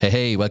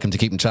Hey, welcome to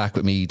Keeping Track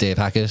with me, Dave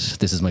Hackett.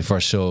 This is my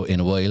first show in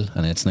a while,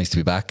 and it's nice to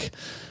be back.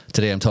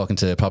 Today I'm talking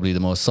to probably the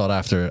most sought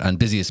after and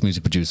busiest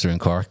music producer in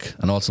Cork,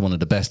 and also one of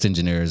the best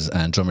engineers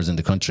and drummers in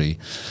the country.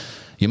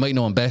 You might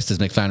know him best as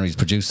Mick Flannery's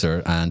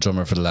producer and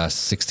drummer for the last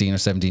 16 or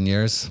 17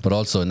 years, but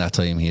also in that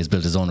time he has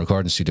built his own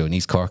recording studio in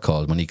East Cork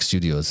called Monique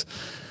Studios.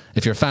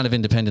 If you're a fan of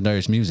independent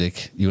Irish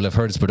music, you will have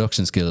heard his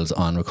production skills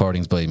on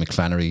recordings by Mick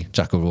Flannery,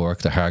 Jack O'Rourke,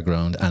 The Hard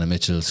Ground, Anna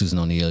Mitchell, Susan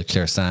O'Neill,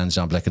 Claire Sands,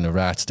 John Bleck and the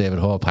Rats, David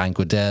Hope, Hank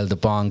Waddell, The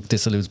Bong,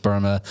 Dissolutes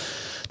Burma.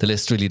 The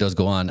list really does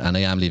go on, and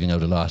I am leaving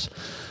out a lot.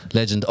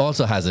 Legend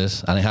also has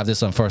it, and I have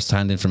this on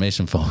first-hand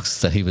information,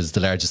 folks, that he was the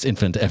largest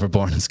infant ever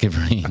born in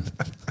Skibbereen.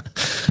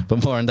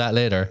 But more on that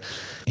later.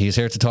 He's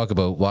here to talk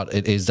about what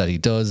it is that he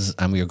does,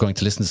 and we are going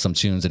to listen to some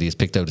tunes that he has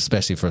picked out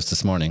especially for us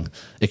this morning.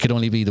 It could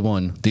only be the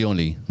one, the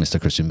only,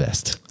 Mr. Christian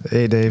Best.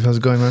 Hey Dave, how's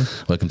it going, man?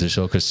 Welcome to the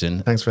show,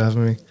 Christian. Thanks for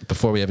having me.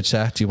 Before we have a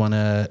chat, do you want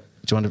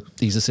to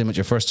ease us in with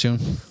your first tune?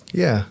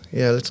 Yeah,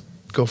 let's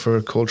go for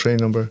a Coltrane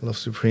number, Love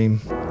Supreme.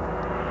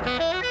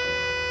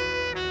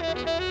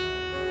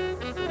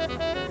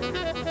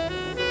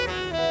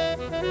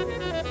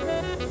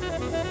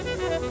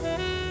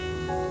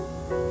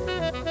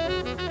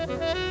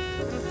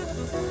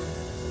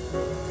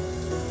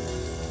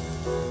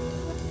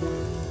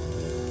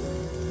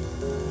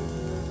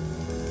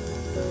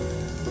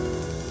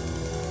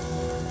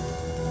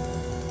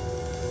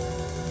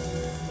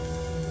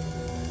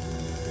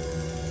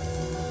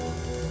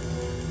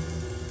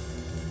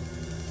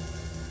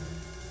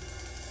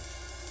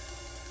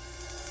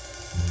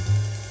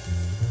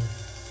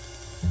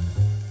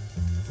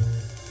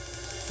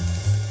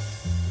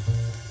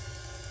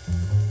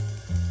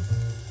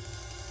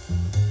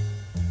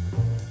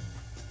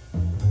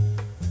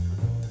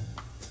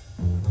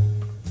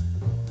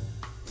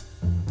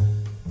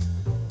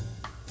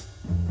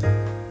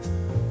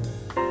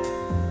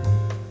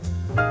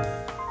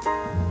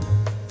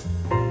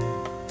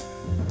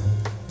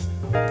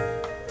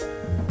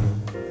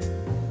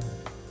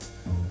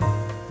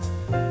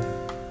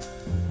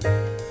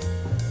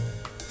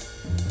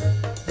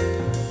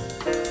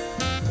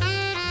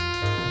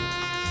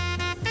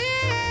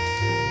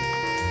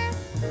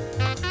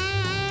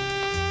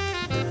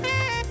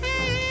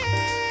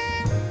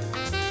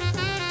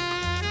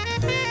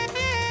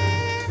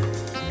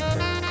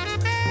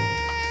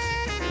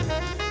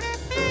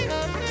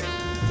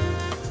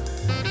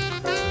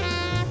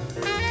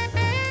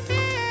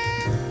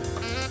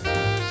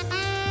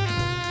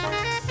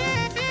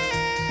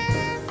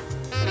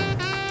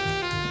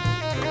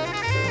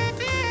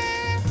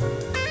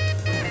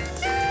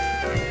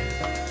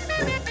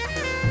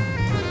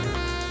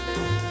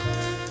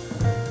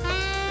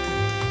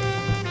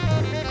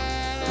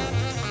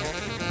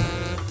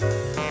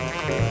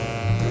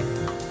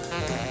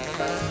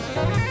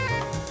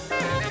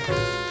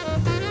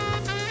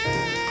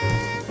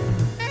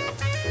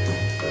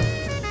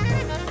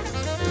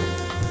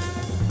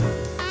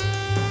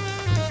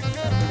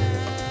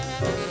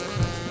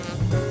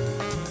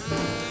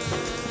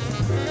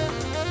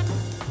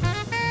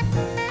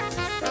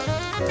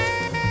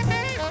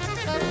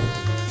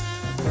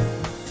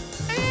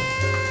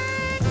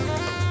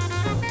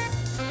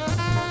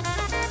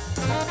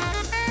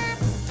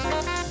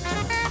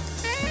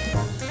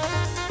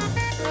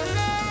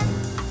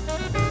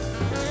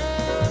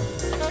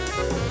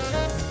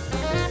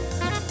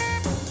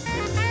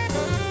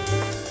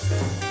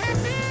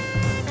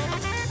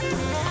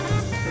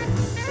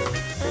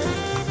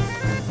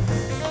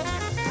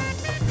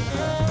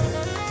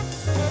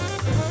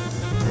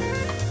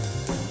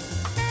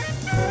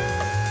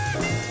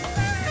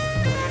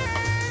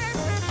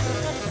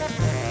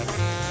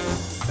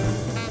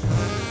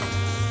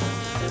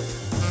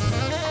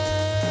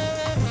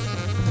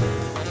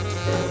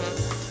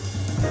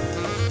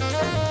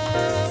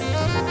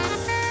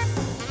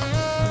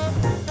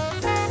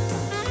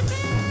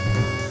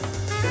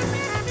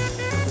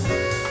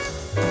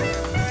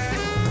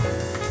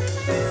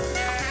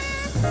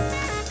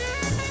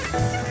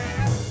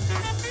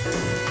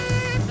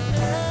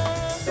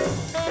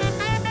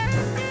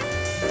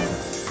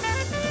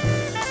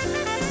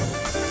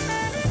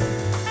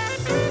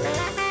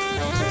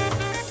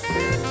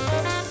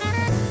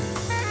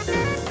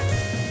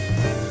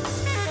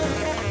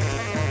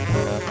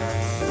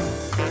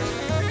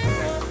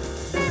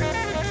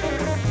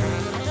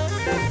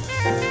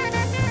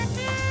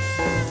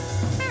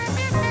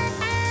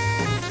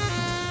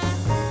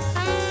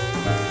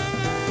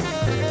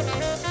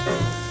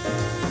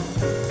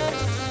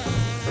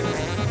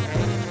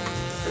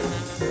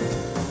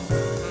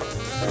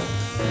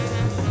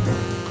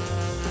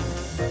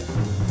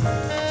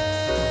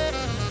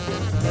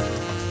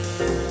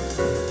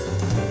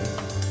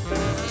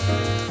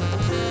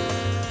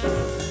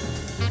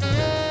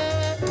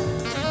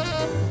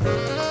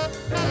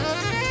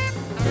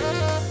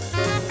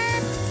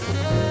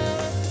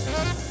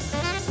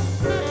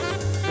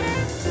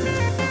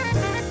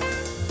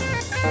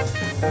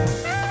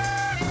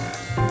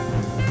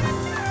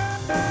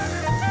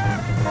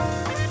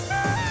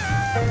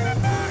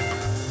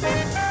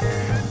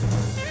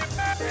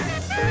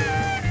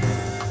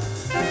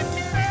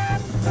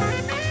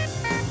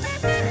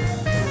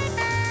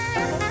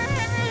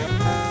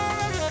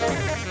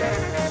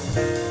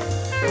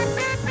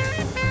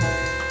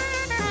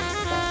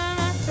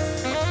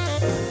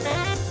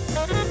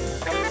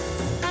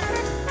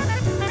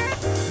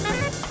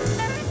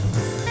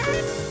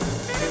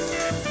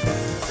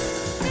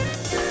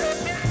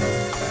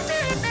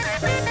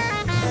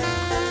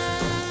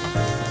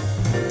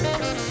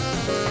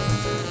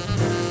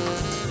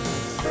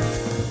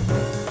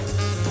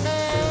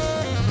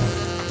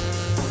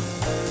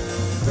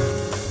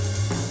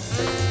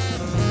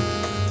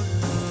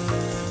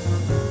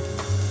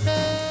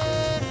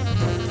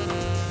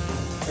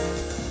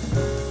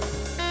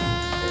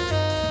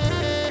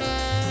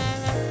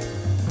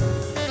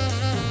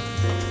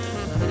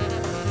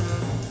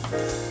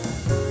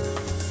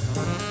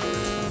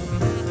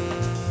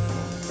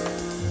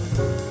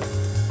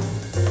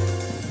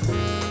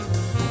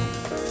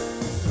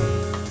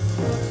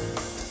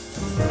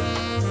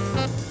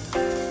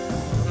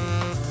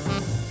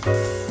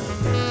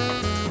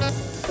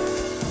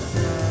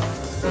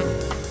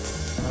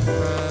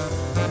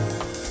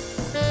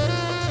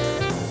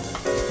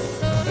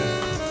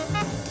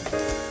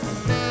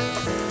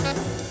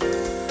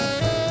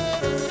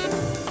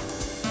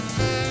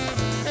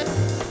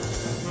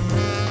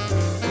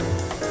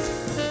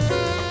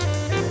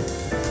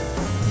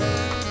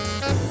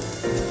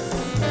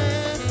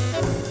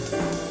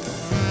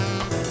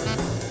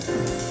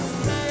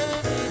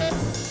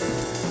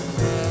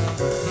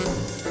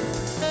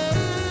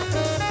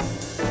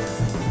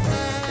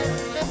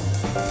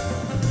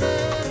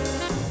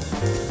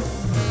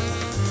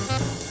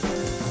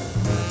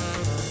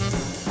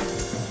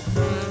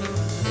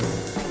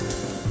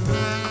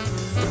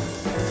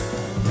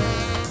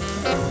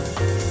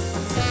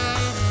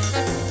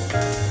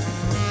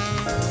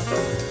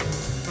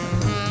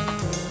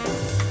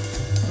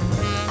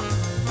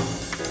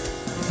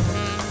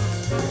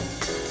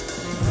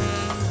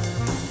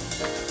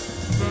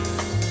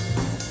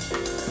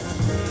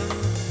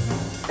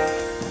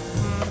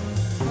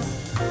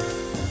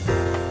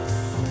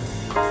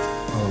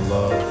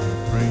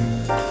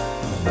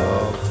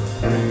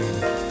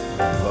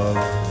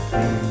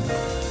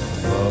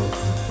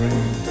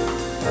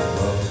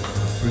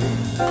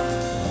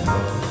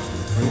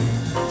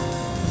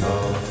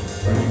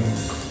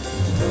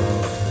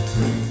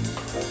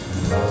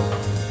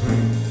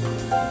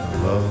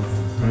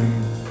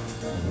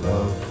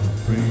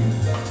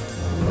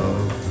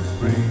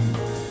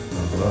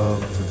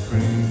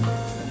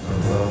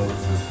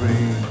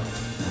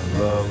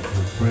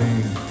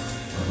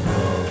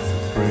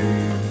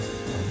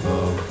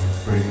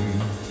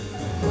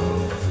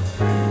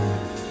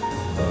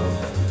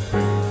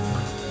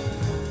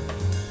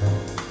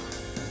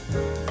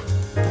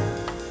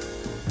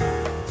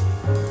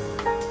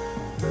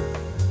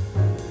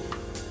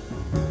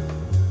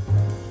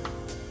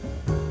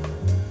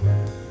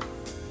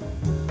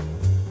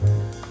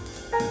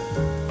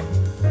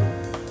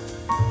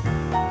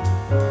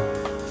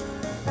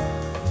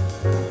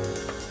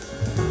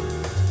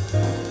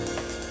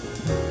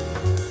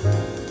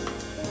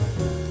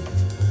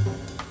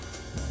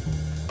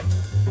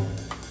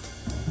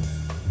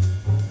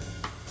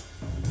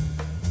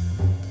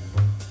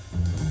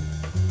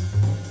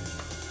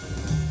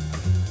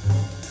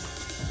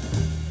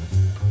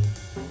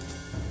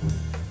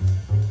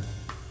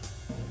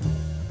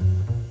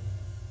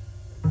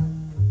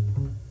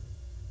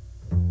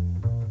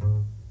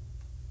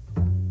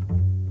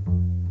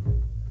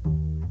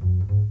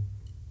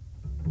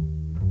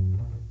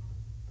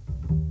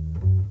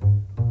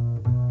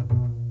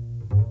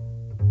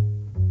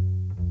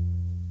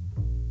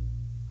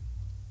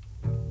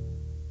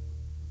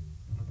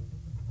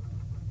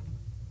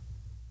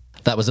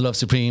 That was The Love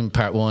Supreme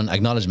Part 1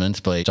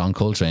 Acknowledgement by John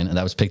Coltrane, and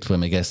that was picked by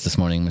my guest this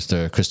morning,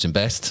 Mr. Christian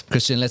Best.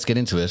 Christian, let's get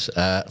into it.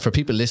 For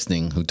people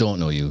listening who don't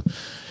know you,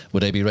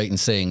 would I be right in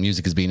saying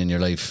music has been in your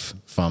life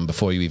from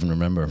before you even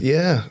remember?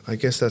 Yeah, I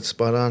guess that's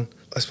spot on.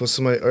 I suppose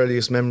some of my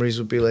earliest memories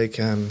would be like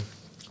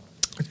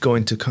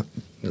going to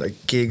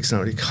like gigs,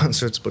 not really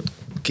concerts, but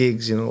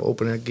gigs, you know,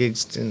 open air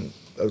gigs in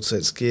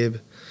outside Skib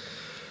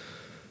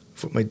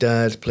with my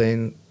dad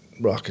playing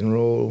rock and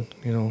roll,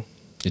 you know.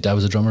 Your dad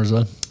was a drummer as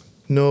well?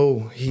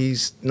 No,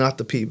 he's not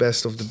the Pete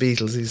Best of the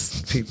Beatles.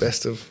 He's Pete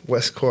Best of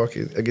West Cork,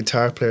 a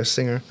guitar player,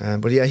 singer.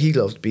 But yeah, he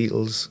loved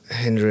Beatles,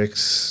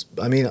 Hendrix.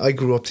 I mean, I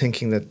grew up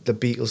thinking that the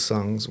Beatles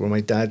songs were my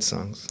dad's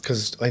songs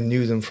because I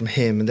knew them from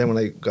him. And then when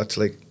I got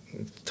to like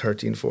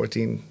 13,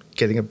 14,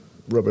 getting a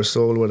Rubber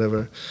Soul or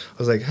whatever, I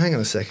was like, hang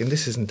on a second,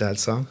 this isn't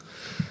dad's song.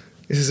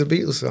 This is a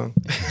Beatles song.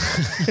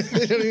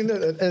 You know what I mean?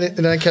 And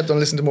then I kept on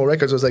listening to more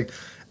records. I was like,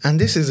 and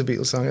this is a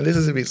Beatles song, and this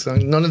is a Beatles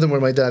song. None of them were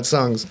my dad's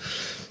songs.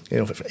 You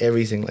know, for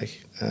everything,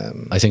 like...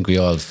 I think we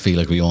all feel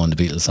like we own the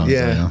Beatles songs.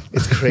 Yeah, you know?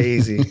 It's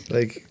crazy.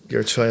 Like,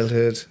 your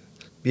childhood.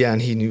 Yeah,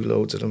 and he knew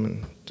loads of them.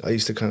 And I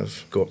used to kind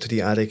of go up to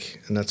the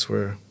attic, and that's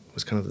where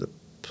was kind of the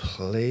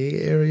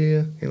play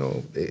area. You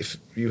know, if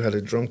you had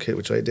a drum kit,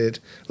 which I did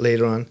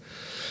later on,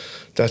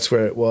 that's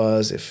where it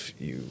was. If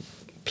you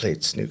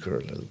played snooker or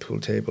a little pool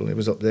table, it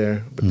was up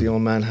there. But the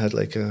old man had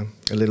like a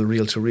little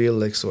reel-to-reel,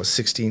 like, so a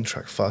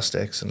 16-track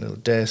Fostex and a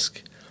little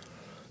desk.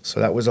 So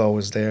that was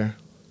always there.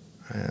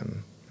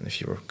 And if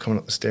you were coming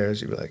up the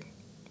stairs, you'd be like,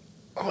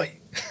 oi,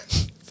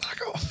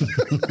 fuck off.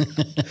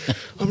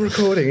 I'm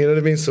recording, you know what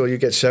I mean? So you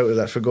get shouted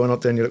at for going up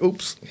there and you're like,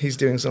 oops, he's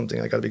doing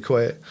something, I gotta be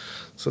quiet.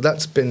 So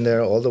that's been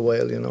there all the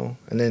while, you know.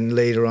 And then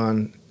later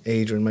on,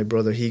 Adrian, my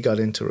brother, he got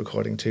into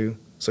recording too.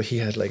 So he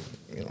had like,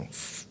 you know,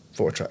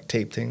 4-track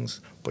tape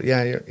things. But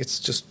yeah, it's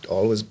just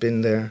always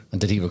been there.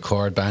 And did he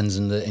record bands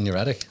in your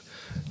attic?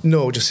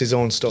 No, just his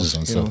own stuff. His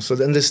own you stuff. know. So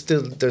then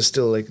there's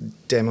still like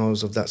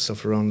demos of that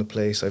stuff around the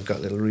place. I've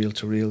got little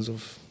reel-to-reels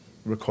of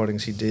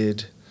recordings he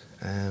did.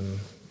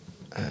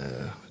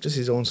 Just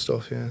his own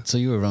stuff, yeah. So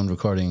you were around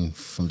recording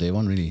from day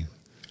one, really?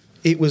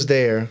 It was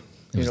there.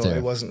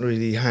 It wasn't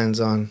really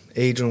hands-on.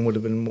 Adrian would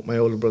have been, my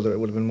older brother,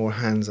 would have been more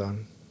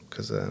hands-on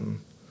because I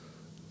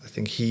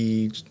think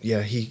he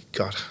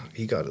got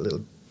a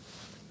little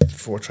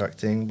 4-track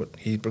thing, but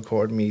he'd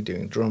record me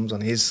doing drums on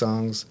his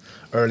songs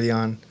early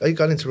on. I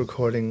got into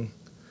recording,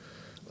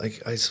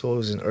 like, I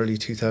suppose in early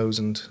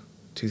 2000,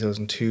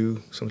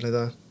 2002, something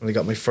like that, when I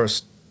got my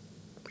first,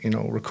 you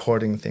know,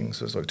 recording thing.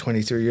 So it was like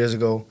 23 years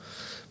ago.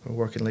 I was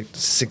working like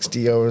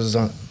 60 hours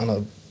on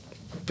a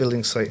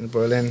building site in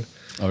Berlin.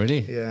 Oh, really?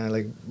 Yeah,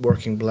 like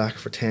working black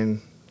for $10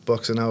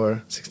 an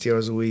hour, 60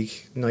 hours a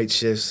week, night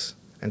shifts,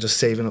 and just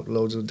saving up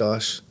loads of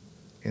dosh,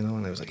 you know.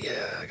 And I was like,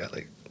 yeah, I got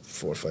like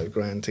 4 or 5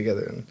 grand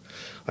together, and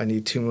I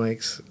need 2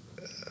 mics,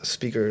 a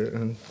speaker,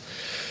 and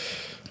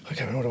I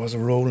can't remember what it was, a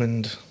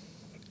Roland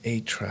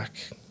 8-track,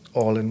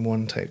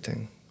 all-in-one type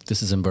thing.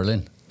 This is in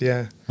Berlin?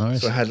 Yeah. All right.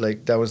 So I had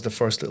like, that was the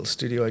first little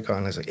studio I got,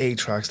 and I was like, 8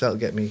 tracks, that'll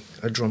get me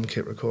a drum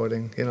kit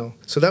recording, you know.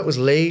 So that was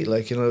late,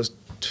 like, you know, I was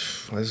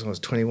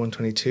 21,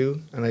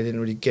 22, and I didn't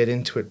really get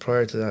into it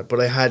prior to that. But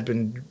I had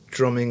been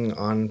drumming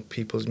on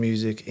people's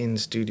music in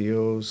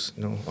studios,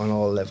 you know, on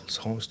all levels,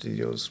 home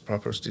studios,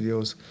 proper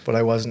studios. But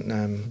I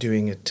wasn't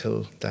doing it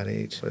till that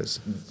age.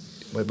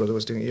 My brother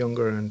was doing it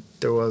younger, and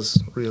there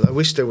was real. I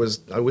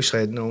wish I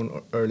had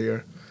known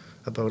earlier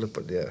about it.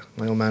 But yeah,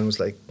 my old man was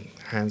like,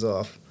 hands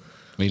off.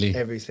 Really?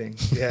 Everything.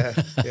 Yeah,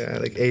 yeah.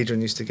 Like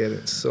Adrian used to get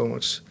in so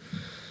much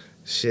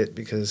shit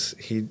because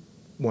he'd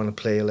want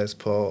to play a Les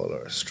Paul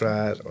or a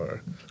Strat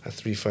or a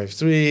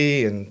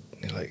 353, and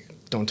you're like,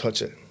 don't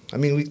touch it. I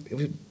mean,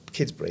 we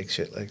kids break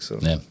shit, like, so.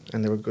 Yeah.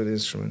 And they were good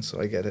instruments, so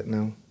I get it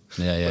now.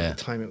 Yeah, But yeah. at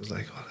the time, it was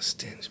like, oh, a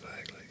stinge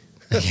bag,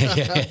 like.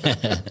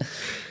 Yeah.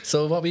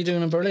 So what were you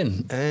doing in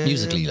Berlin,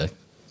 musically, like?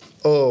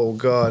 Oh,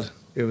 God.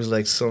 It was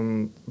like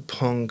some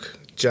punk,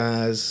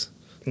 jazz,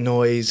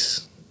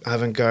 noise,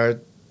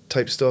 avant-garde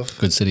type stuff.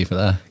 Good city for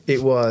that.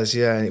 It was,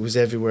 yeah. And it was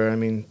everywhere. I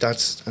mean,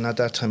 and at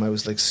that time, I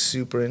was like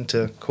super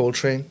into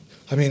Coltrane.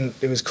 I mean,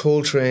 it was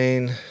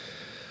Coltrane,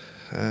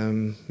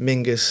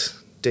 Mingus,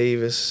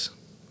 Davis,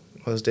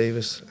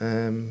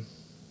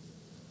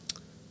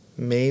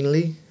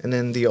 mainly. And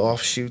then the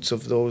offshoots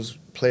of those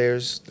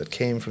players that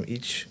came from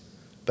each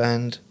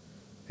band.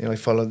 You know, I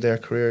followed their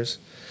careers.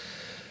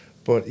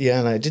 But yeah,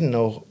 and I didn't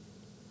know.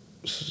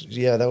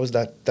 Yeah, that was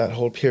that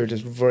whole period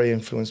is very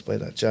influenced by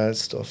that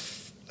jazz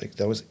stuff. Like,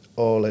 that was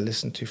all I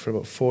listened to for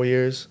about 4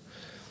 years.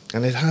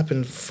 And it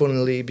happened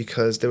funnily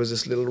because there was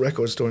this little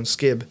record store in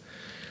Skib.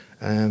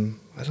 I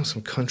don't know,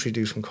 some country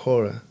dude from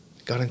Cora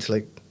got into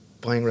like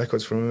buying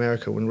records from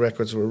America when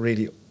records were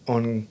really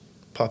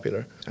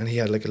unpopular. And he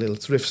had like a little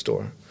thrift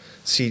store,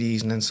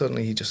 CDs, and then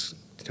suddenly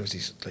there was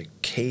these like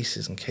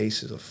cases and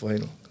cases of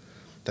vinyl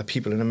that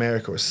people in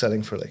America were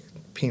selling for like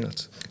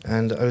peanuts.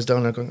 And I was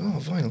down there going, oh,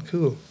 vinyl,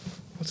 cool.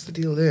 What's the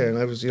deal there? And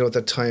I was, at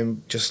that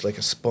time, just like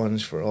a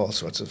sponge for all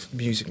sorts of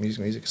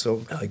music.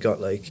 So I got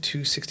like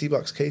 2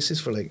 60-box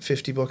cases for like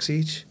 $50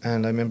 each.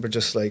 And I remember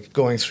just like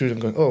going through them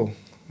going, oh,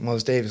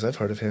 Miles Davis, I've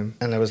heard of him.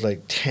 And there was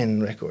like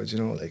 10 records,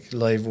 like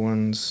live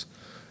ones,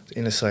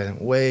 In a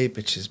Silent Way,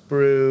 Bitches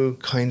Brew,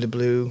 Kinda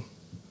Blue.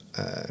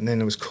 And then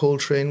there was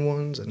Coltrane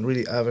ones and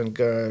really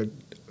avant-garde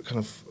kind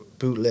of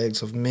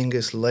bootlegs of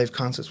Mingus live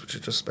concerts, which are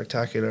just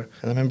spectacular.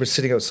 And I remember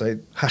sitting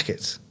outside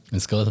Hackett's. In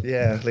Skull?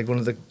 Yeah, like one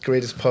of the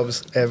greatest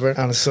pubs ever,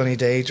 on a sunny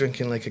day,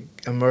 drinking like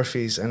a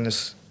Murphy's and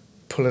just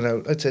pulling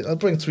out. I'd say, I'll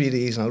bring 3 of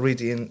these and I'll read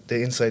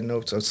the inside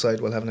notes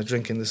outside while having a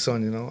drink in the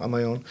sun, on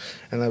my own.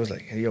 And I was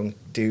like a young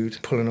dude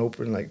pulling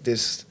open like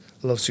this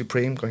Love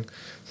Supreme, going,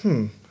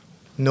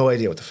 no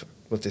idea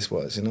what this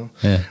was,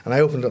 Yeah. And I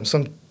opened it up, and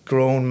some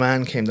grown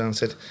man came down and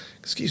said,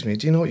 excuse me,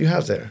 do you know what you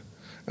have there?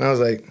 And I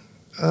was like,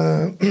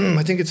 I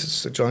think it's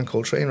just a John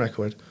Coltrane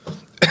record.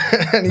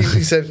 And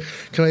he said,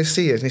 can I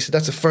see it? And he said,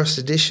 that's a first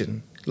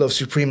edition Love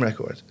Supreme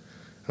record.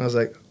 And I was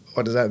like,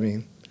 what does that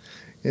mean?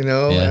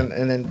 Yeah.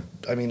 And then,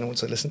 I mean,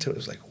 once I listened to it, it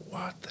was like,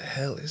 what the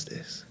hell is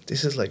this?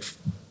 This is like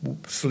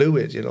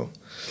fluid, Yeah.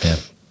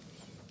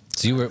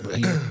 So you were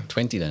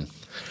 20 then?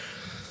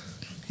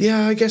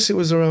 Yeah, I guess it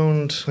was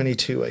around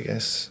 22,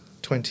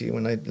 20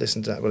 when I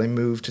listened to that. When I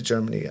moved to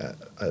Germany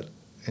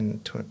in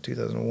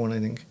 2001, I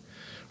think.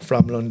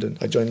 From London,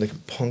 I joined like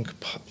kind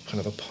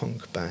of a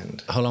punk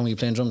band. How long were you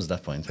playing drums at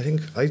that point? I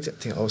think I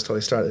always thought I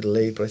started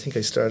late, but I think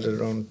I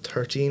started around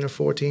 13 or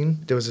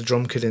 14. There was a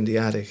drum kit in the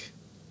attic,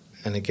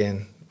 and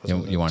again,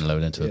 You weren't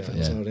allowed into it. I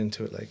wasn't allowed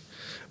into it.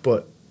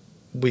 But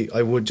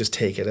I would just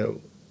take it out,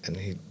 and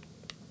he'd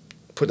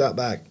put that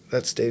back.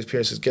 That's Dave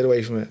Pierce's. Get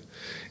away from it.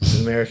 He's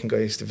an American guy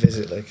I used to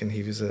visit, and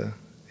he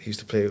used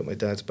to play with my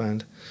dad's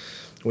band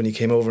when he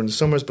came over in the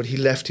summers, but he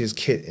left his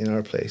kit in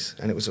our place,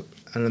 and it was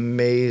an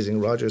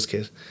amazing Rogers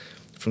kit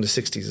from the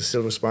 60s, a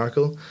Silver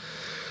Sparkle.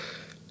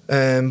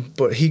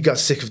 But he got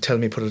sick of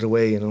telling me to put it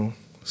away,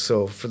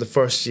 So for the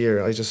first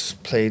year, I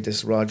just played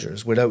this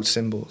Rogers without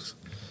cymbals.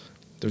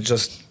 There were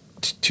just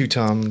 2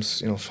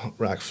 toms,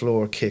 rack,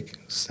 floor, kick,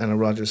 and a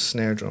Rogers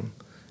snare drum.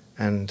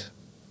 And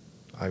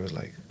I was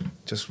like,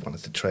 just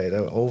wanted to try it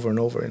out over and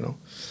over, And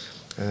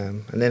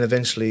then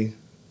eventually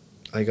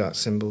I got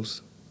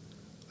cymbals.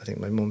 I think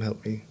my mum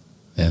helped me.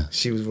 Yeah.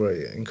 She was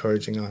very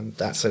encouraging on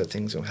that side of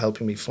things,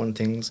 helping me fund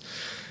things.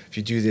 If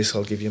you do this,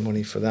 I'll give you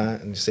money for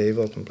that, and save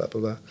up and blah,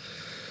 blah, blah.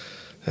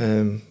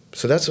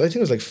 So I think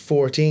it was like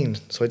 14.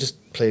 So I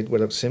just played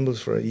without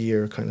cymbals for a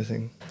year kind of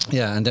thing.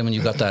 Yeah, and then when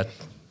you got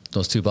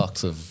those 2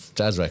 boxes of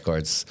jazz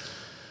records,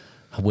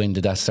 when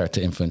did that start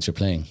to influence your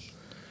playing?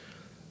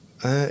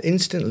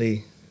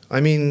 Instantly.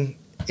 I mean,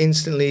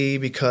 instantly,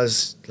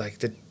 because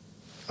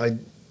I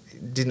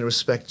didn't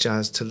respect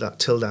jazz till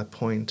that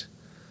point.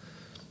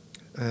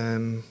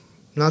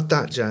 Not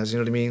that jazz, you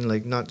know what I mean?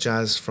 Like, not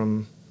jazz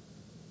from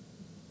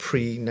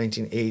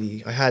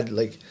pre-1980. I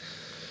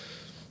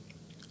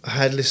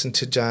had listened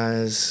to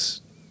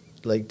jazz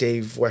like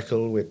Dave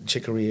Weckl with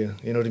Chicoria,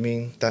 you know what I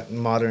mean? That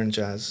modern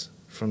jazz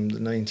from the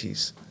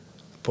 90s.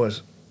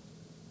 But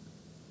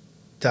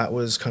that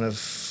was kind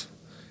of...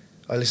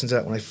 I listened to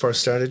that when I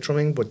first started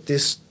drumming, but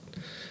this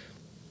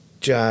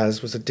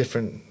jazz was a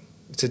different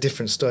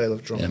style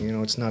of drumming,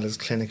 Yeah. It's not as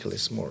clinical,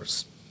 it's more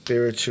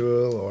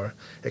spiritual or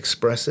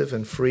expressive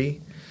and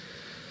free.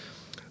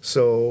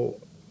 So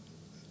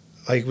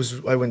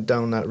I went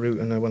down that route,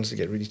 and I wanted to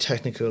get really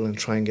technical and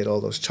try and get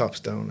all those chops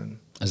down. And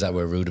Is that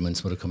where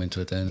rudiments would have come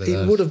into it then?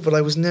 it would have, but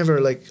I was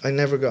never I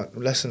never got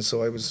lessons,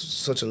 so I was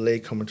such a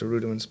latecomer to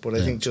rudiments. But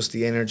I think just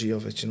the energy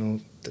of it,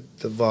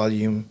 the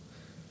volume,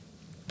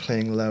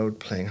 playing loud,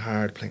 playing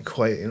hard, playing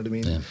quiet, you know what I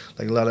mean? Yeah.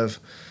 Like a lot of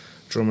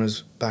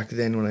drummers back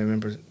then, when I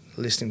remember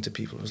listening to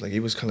people. It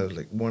was kind of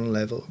like one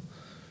level,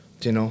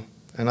 you know.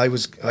 And I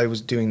was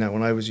doing that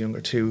when I was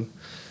younger too.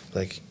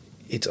 Like,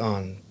 it's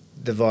on,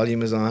 the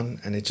volume is on,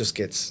 and it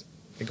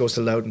goes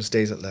to loud and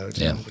stays at loud,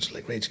 you know, which,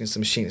 like, Rage Against the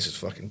Machine is just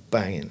fucking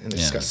banging, and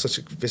it's got such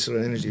a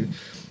visceral energy.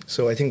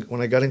 So I think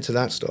when I got into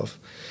that stuff,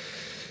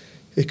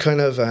 it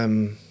kind of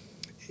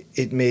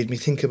it made me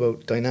think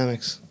about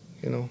dynamics,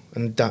 you know,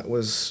 and that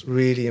was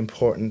really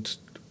important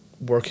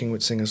working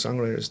with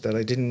singer-songwriters that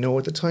I didn't know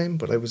at the time,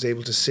 but I was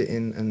able to sit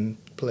in and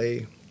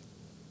play,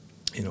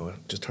 you know,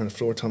 just turn a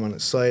floor tom on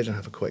its side and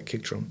have a quiet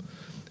kick drum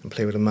and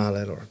play with a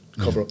mallet or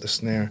cover up the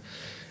snare,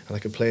 and I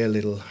could play a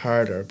little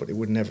harder, but it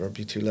would never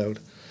be too loud.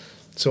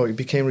 So it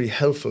became really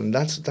helpful, and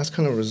that's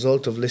kind of a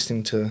result of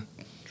listening to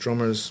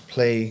drummers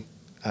play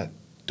at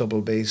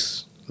double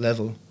bass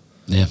level.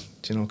 Yeah.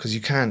 You know, because you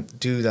can't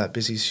do that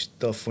busy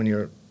stuff when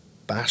you're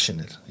bashing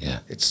it. Yeah.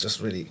 It's just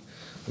really,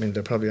 I mean,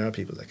 there probably are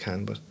people that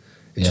can, but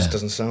it just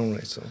doesn't sound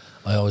right. So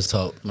I always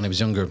thought when I was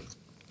younger,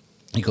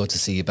 you go to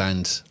see a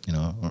band, you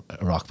know,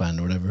 a rock band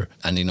or whatever,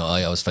 and, you know,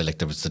 I always felt like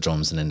there was the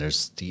drums and then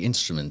there's the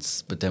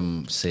instruments. But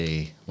then,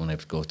 say, when I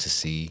would go to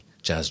see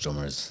jazz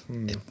drummers,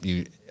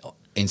 you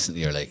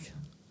instantly are like,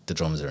 the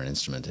drums are an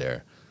instrument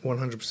there.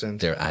 100%.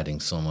 They're adding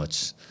so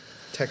much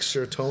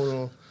texture,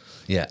 tonal.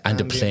 Yeah, and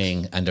they're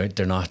playing, and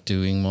they're not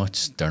doing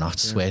much. They're not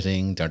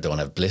sweating. They don't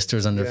have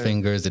blisters on their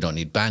fingers. They don't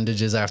need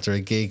bandages after a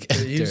gig.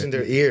 They're using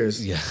their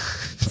ears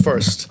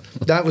first.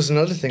 That was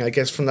another thing, I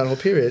guess, from that whole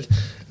period.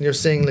 And you're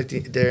saying, like,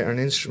 they're an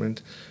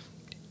instrument.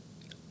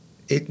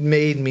 It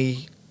made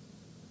me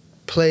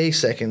play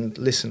second,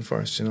 listen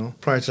first, you know.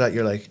 Prior to that,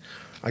 you're like,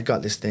 I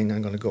got this thing,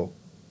 I'm going to go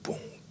boom,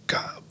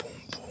 ga, boom,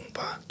 boom,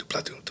 ba,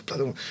 do-pla-doom,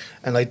 do-pla-doom.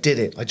 And I did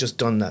it. I just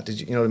done that.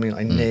 You know what I mean?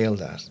 I nailed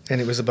that.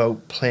 And it was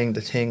about playing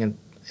the thing and,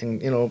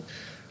 you know,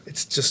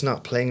 it's just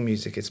not playing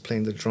music, it's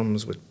playing the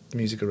drums with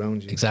music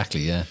around you.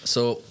 Exactly, yeah.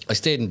 So I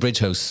stayed in Bridge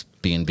House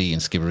B&B in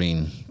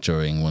Skibbereen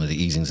during one of the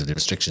easings of the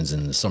restrictions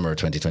in the summer of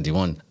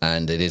 2021,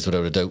 and it is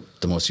without a doubt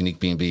the most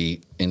unique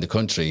B&B in the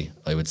country,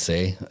 I would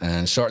say.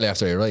 And shortly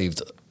after I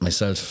arrived,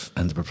 myself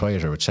and the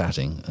proprietor were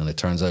chatting, and it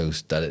turns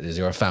out that it is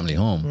your family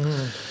home,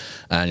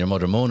 and your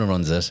mother Mona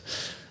runs it.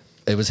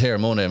 It was here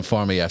Mona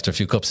informed me after a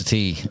few cups of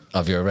tea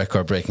of your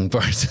record-breaking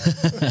birth.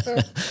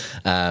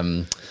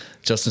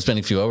 Just in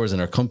spending a few hours in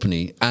her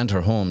company and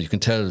her home, you can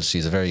tell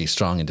she's a very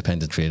strong,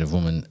 independent, creative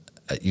woman.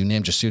 You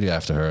named your studio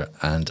after her,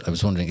 and I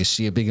was wondering, is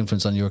she a big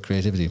influence on your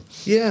creativity?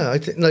 Yeah, I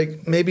think,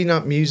 like, maybe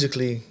not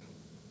musically,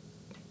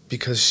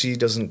 because she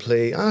doesn't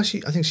play. I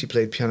think she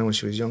played piano when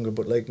she was younger,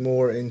 but, like,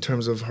 more in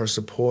terms of her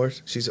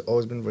support. She's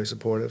always been very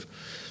supportive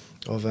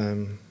of,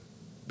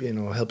 you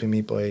know, helping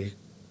me buy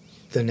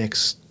the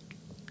next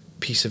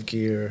piece of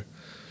gear.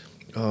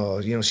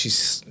 You know,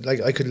 she's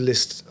like, I could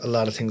list a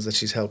lot of things that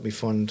she's helped me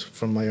fund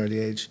from my early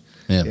age.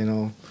 Yeah. You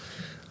know,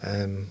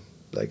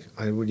 like,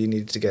 I really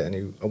needed to get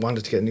I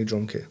wanted to get a new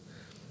drum kit.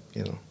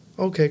 You know,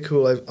 okay,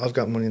 cool. I've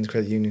got money in the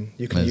credit union.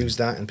 You can use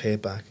that and pay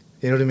it back.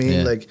 You know what I mean?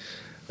 Yeah. Like,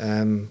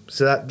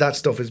 so that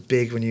stuff is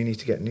big when you need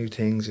to get new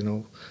things. You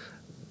know,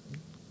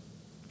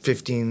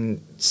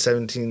 15,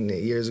 17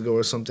 years ago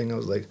or something, I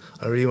was like,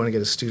 I really want to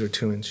get a Studer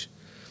 2-inch.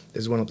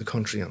 There's one up the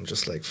country. I'm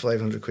just like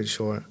 500 quid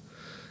short.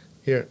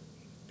 Here.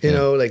 You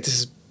know, like, this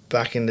is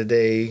back in the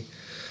day.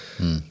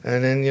 And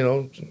then, you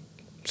know,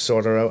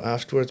 sort her out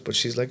afterwards. But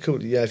she's like,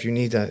 cool, yeah, if you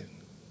need that,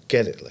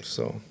 get it. Like,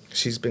 so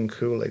she's been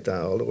cool like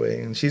that all the way.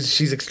 And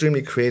she's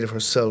extremely creative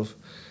herself,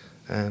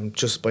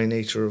 just by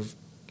nature of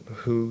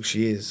who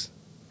she is.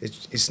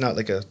 It's not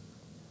like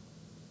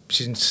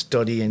she didn't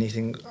study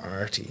anything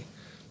arty.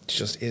 She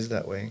just is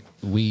that way.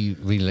 We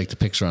really liked the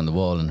picture on the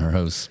wall in her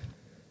house,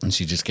 and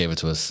she just gave it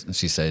to us, and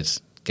she said,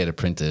 get it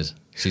printed.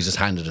 She just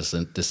handed us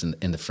this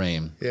in the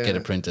frame, get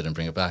it printed and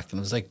bring it back. And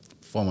it was like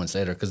 4 months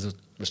later because of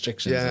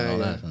restrictions and all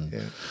that. And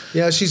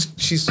yeah, she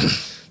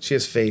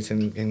has faith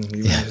in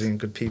humanity and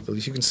good people.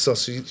 She can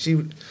suss.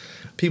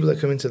 People that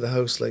come into the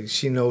house, like,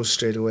 she knows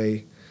straight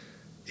away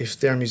if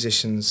they're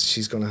musicians,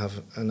 she's going to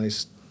have a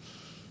nice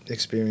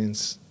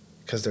experience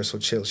because they're so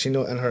chill. She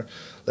know, and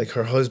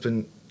her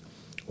husband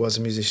was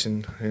a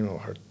musician. You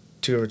know,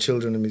 two of her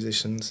children are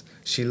musicians.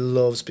 She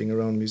loves being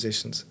around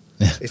musicians.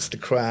 It's the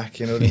crack,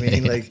 you know what I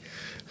mean? Like,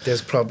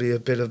 there's probably a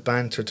bit of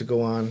banter to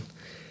go on.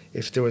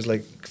 If there was,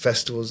 like,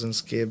 festivals in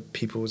Skib,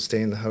 people would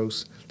stay in the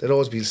house. There'd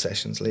always be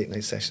sessions, late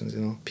night sessions,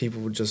 you know. People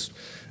would just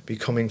be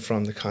coming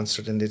from the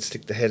concert and they'd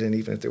stick the head in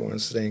even if they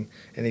weren't staying.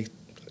 Can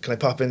I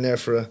pop in there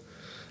for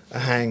a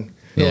hang?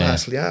 No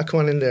hassle. Yeah, come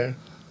on in there.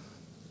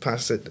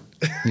 Pass it.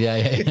 Yeah.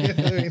 You know what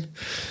I mean?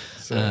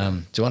 So,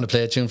 do you want to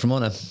play a tune from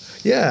Mona?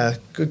 Yeah,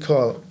 good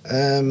call.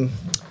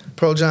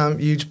 Pearl Jam,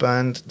 huge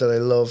band that I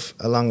love,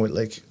 along with,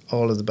 like,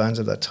 all of the bands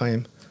of that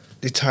time.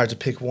 It's hard to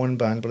pick one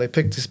band, but I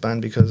picked this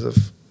band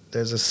because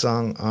there's a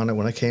song on it.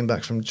 When I came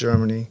back from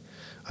Germany,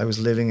 I was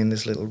living in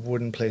this little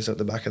wooden place out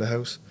the back of the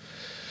house,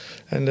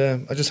 and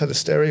I just had the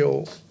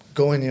stereo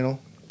going, you know,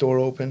 door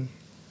open,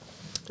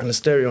 and the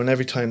stereo, and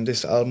every time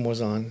this album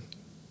was on,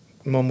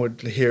 Mum would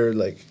hear,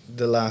 like,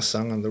 the last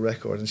song on the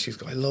record, and she'd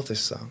go, I love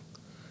this song.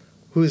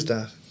 Who is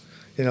that?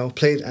 you know,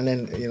 played, and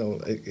then, you know,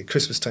 at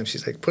Christmas time,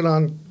 she's like, put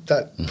on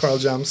that Pearl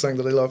Jam song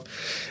that I love.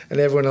 And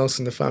everyone else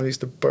in the family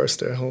used to burst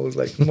their holes,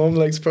 like, Mum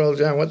likes Pearl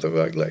Jam, what the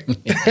fuck, like,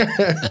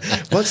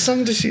 what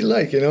song does she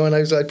like, you know? And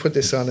I'd put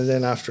this on, and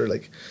then after,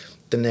 like,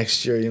 the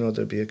next year, you know,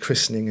 there'd be a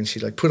christening, and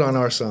she'd, like, put on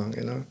our song,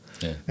 you know?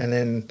 Yeah. And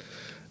then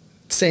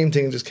same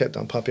thing just kept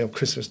on popping up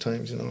Christmas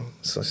times, you know?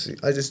 So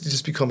I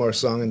just become our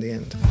song in the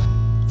end.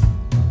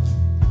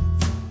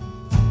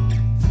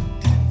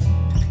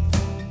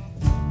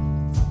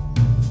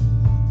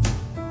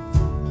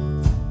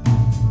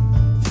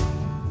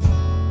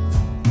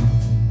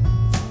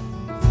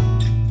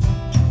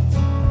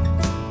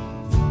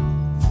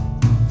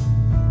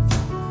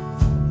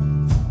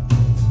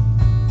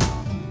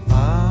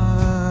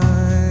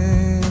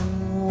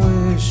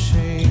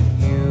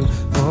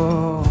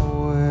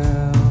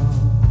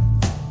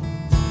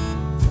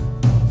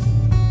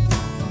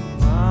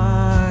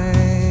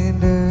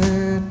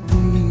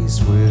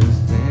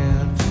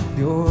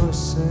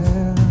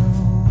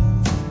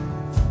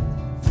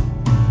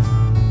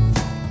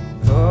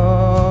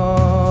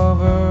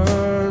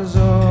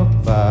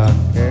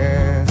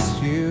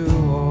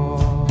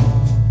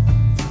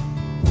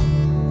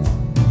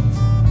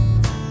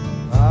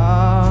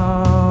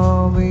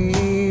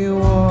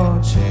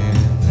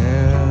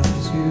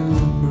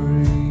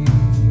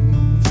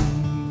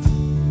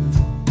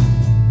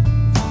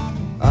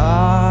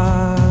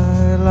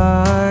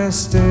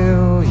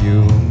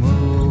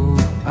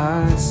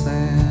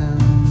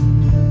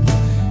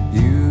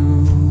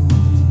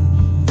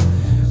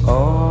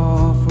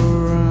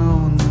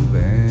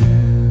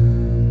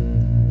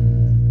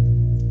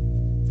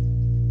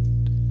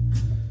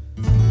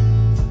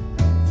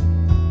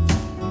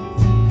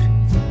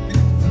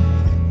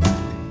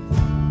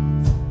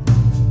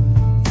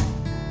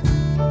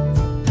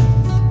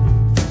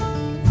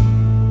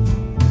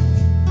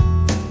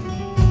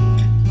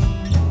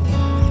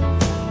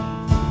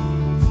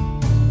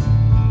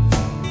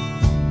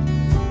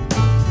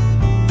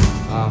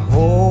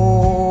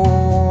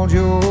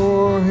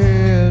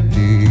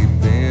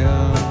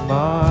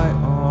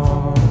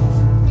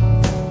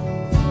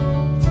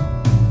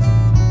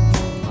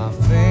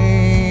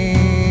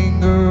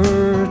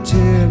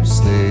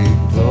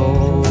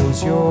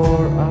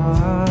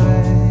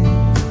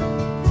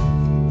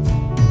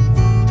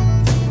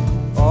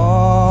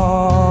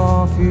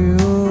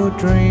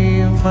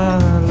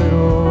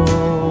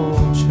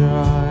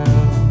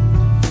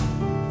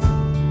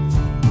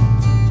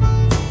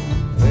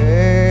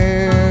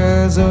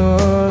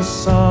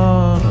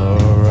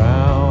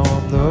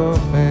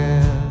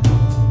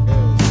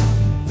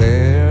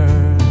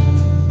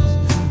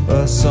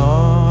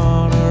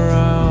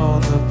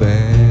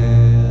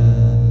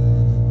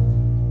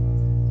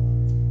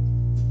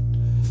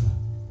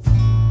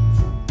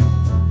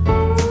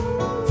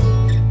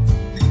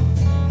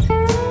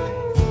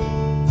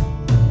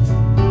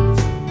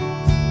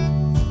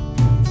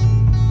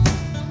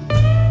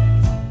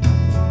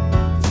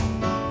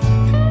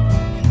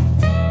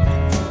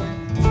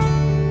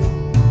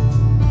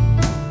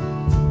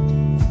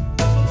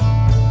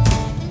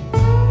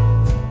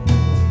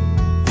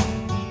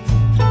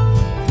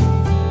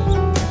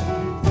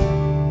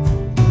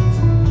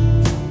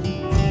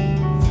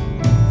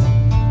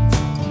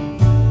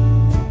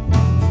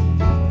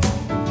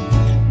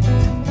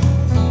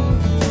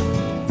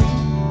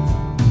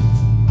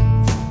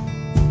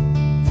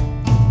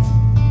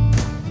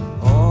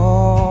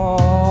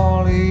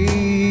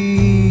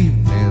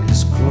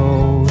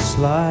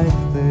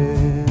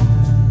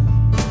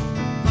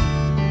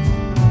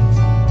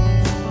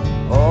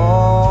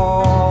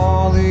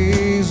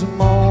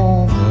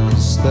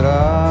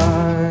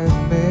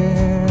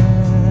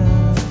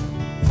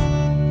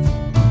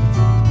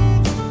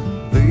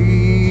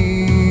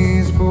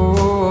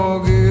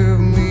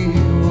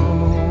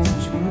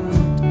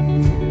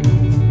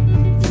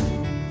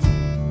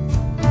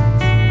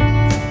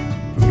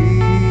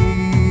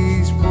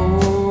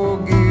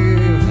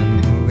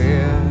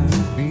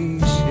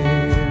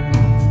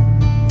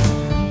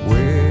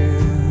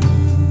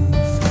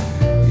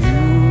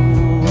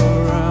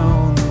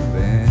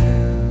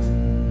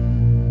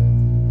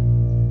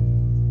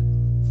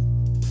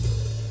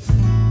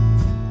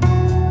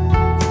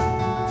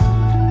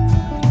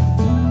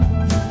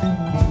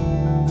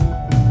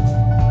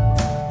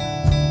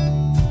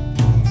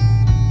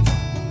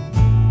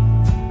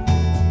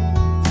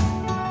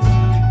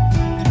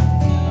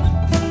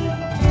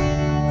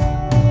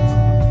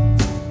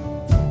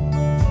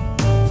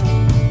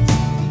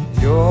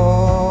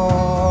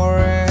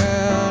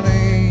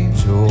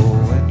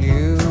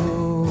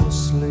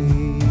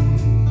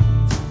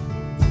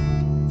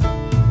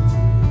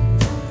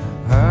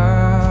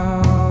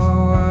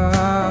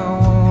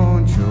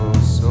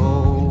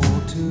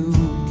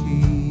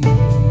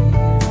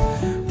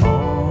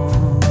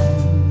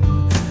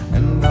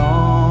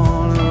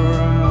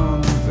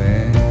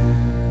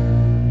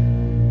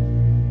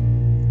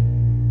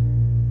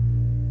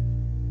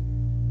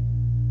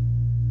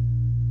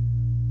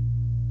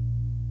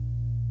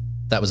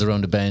 That was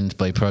Around the Bend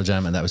by Pearl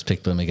Jam, and that was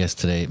picked by my guest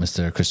today,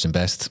 Mr. Christian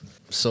Best.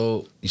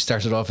 So you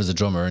started off as a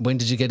drummer. When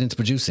did you get into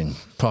producing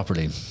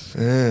properly?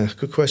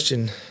 Good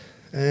question.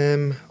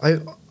 I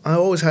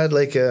always had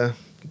like a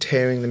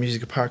tearing the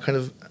music apart kind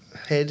of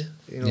head.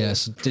 You know. Yeah,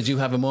 so did you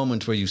have a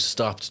moment where you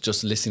stopped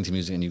just listening to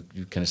music and you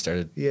kind of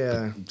started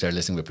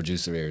listening with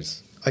producer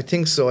ears? I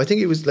think so. I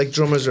think it was like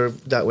drummers are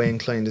that way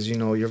inclined, as you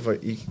know.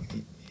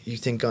 You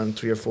think on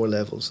 3 or 4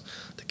 levels: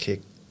 the kick,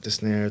 the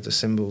snare, the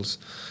cymbals,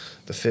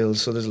 the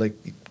fills. So there's like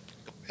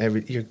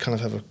you kind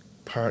of have a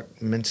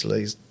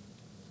compartmentalized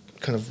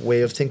kind of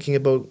way of thinking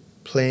about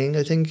playing,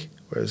 I think,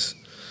 whereas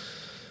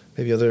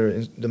maybe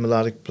the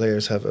melodic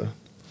players have a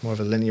more of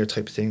a linear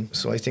type thing.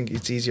 So I think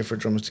it's easier for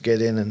drummers to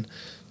get in and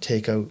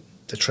take out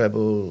the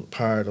treble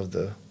part of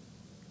the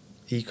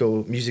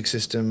eco music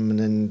system and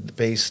then the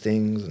bass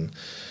things. And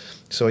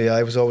so yeah,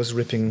 I was always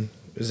ripping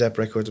Zepp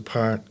records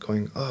apart,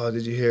 going, oh,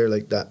 did you hear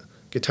like that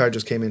guitar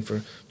just came in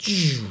for,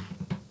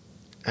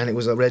 and it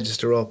was a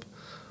register up,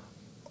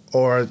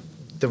 or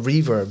the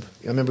reverb.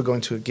 I remember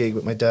going to a gig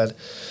with my dad,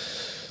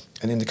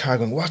 and in the car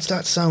going, what's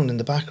that sound in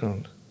the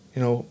background?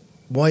 You know,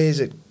 why is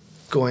it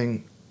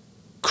going,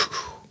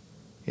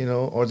 you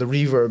know, or the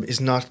reverb is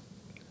not,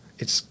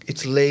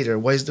 it's later.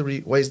 Why is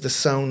the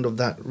sound of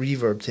that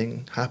reverb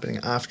thing happening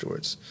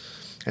afterwards?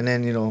 And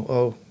then, you know,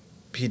 oh,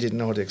 he didn't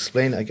know how to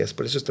explain it, I guess,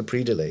 but it's just a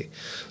pre-delay.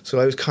 So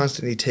I was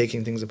constantly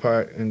taking things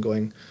apart and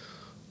going,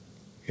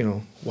 you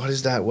know, what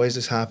is that? Why is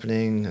this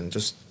happening? And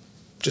just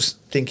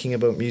thinking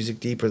about music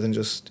deeper than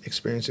just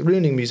experiencing,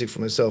 ruining music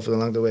for myself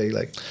along the way.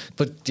 Like,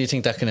 but do you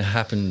think that kind of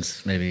happened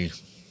maybe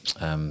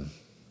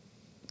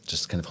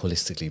just kind of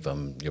holistically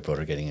from your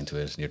brother getting into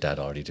it and your dad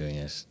already doing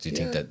it? Do you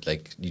think that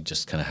like you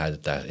just kind of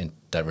had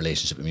that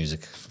relationship with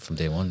music from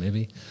day one,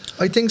 maybe?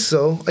 I think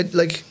so.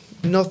 Like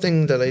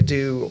nothing that I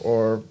do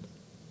or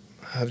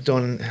have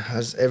done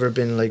has ever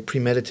been like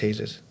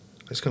premeditated.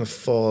 I just kind of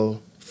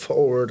fall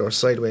forward or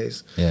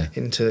sideways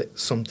into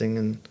something,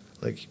 and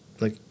like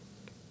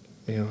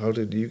you know, how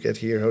did you get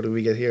here? How did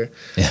we get here?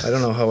 Yeah. I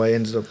don't know how I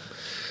ended up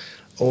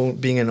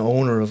being an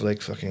owner of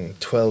like fucking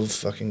 12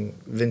 fucking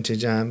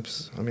vintage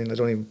amps. I mean, I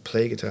don't even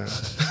play guitar.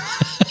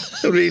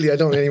 Really, I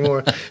don't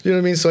anymore. You know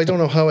what I mean? So I don't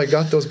know how I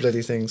got those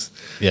bloody things.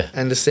 Yeah.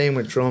 And the same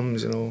with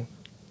drums, you know,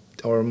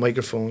 or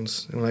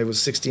microphones. When I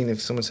was 16,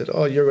 if someone said,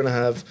 oh, you're going to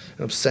have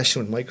an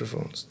obsession with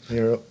microphones and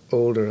you're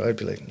older, I'd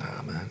be like,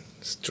 nah, man,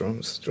 it's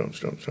drums.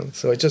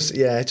 So it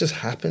just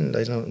happened.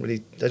 I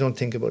don't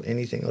think about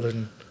anything other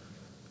than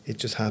it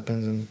just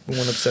happens, and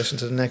one obsession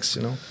to the next,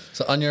 you know.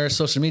 So on your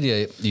social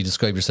media, you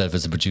describe yourself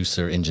as a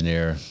producer,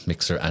 engineer,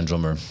 mixer and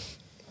drummer.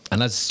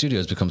 And as the studio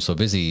has become so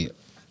busy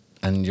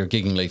and your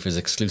gigging life is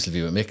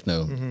exclusively with Mick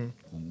now,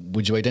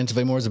 would you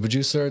identify more as a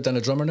producer than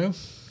a drummer now?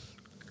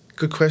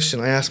 Good question.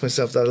 I ask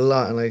myself that a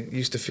lot, and I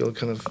used to feel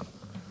kind of,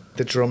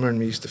 the drummer in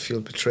me used to feel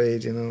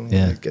betrayed, you know,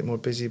 when I'd get more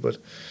busy. But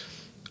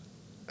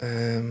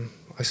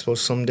I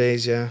suppose some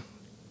days,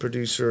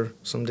 producer,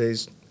 some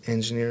days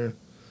engineer,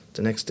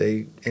 the next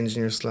day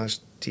engineer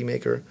 / tea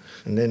maker,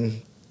 and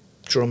then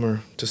drummer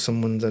to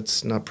someone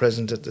that's not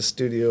present at the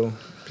studio,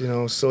 you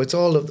know. So it's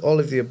all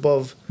of the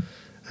above,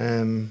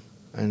 and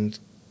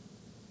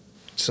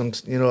some,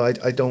 you know,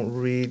 I don't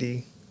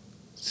really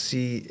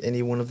see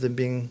any one of them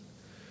being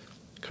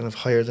kind of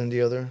higher than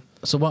the other.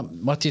 So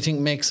what do you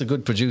think makes a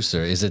good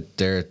producer? Is it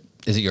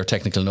your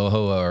technical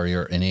know-how or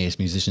your innate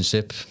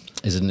musicianship?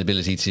 Is it an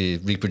ability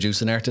to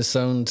reproduce an artist's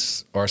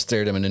sound or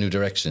steer them in a new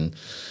direction?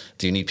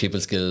 Do you need people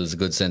skills, a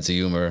good sense of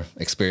humour,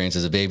 experience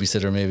as a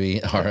babysitter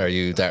maybe? Or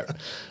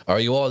are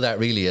you all that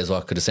really as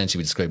what could essentially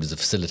be described as a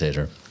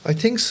facilitator? I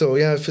think so,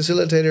 yeah.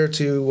 Facilitator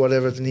to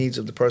whatever the needs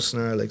of the person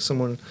are. Like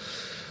someone,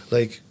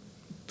 like,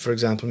 for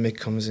example, Mick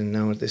comes in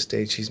now at this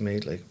stage, he's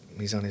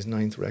on his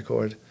 9th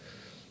record.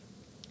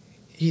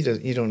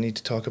 You don't need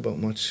to talk about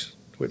much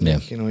with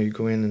Mick, you know, you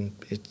go in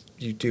and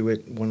you do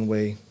it one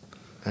way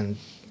and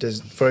there's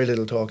very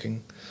little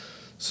talking.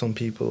 Some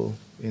people,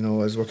 you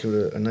know, I was working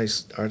with a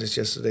nice artist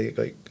yesterday,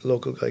 a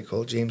local guy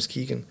called James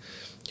Keegan.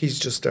 He's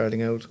just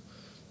starting out.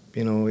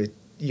 You know,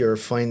 you're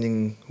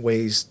finding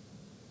ways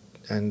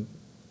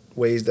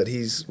that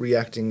he's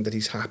reacting, that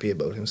he's happy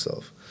about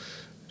himself,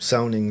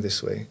 sounding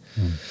this way.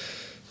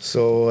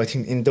 So I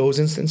think in those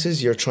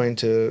instances, you're trying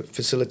to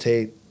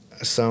facilitate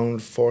a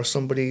sound for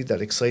somebody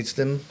that excites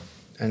them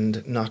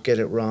and not get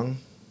it wrong.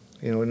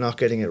 You know, not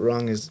getting it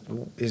wrong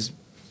is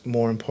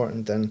more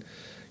important than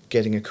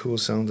getting a cool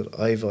sound that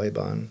I vibe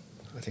on.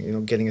 I think, you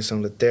know, getting a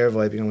sound that they're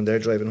vibing on when they're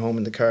driving home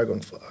in the car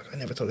going, fuck, I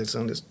never thought it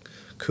sounded this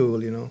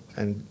cool, you know,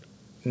 and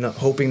not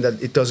hoping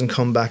that it doesn't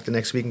come back the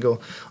next week and go,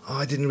 oh,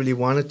 I didn't really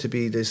want it to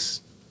be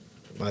this,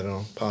 I don't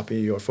know,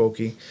 poppy or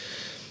folky.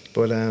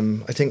 But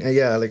I think,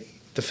 like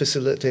the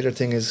facilitator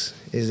thing is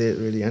it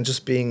really, and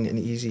just being an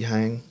easy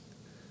hang,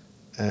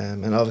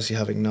 and obviously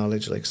having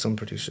knowledge. Like some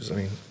producers, I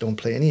mean, don't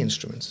play any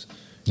instruments.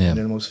 Yeah. And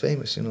they're the most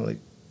famous, you know, like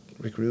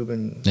Rick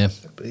Rubin,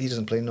 but he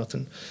doesn't play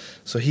nothing.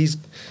 So he's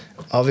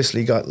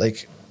obviously got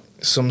like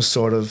some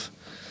sort of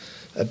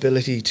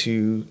ability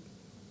to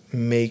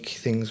make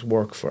things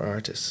work for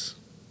artists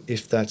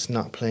if that's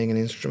not playing an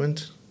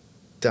instrument,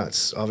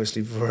 that's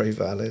obviously very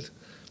valid.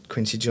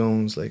 Quincy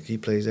Jones, like, he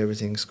plays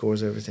everything,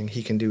 scores everything.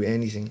 He can do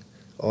anything,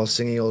 all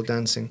singing, all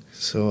dancing.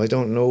 So I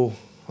don't know.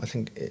 I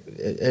think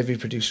every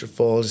producer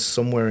falls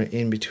somewhere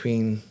in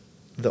between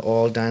the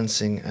all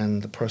dancing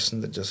and the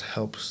person that just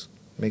helps,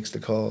 makes the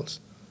calls.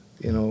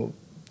 You know,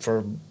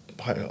 for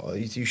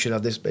you should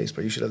have this bass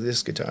player, you should have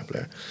this guitar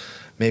player.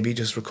 Maybe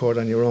just record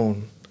on your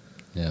own.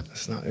 Yeah.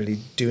 It's not really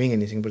doing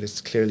anything, but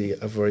it's clearly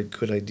a very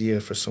good idea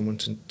for someone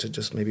to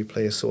just maybe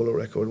play a solo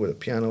record with a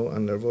piano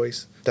and their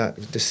voice.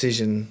 That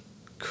decision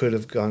could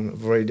have gone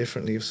very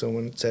differently if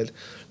someone said,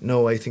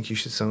 no, I think you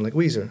should sound like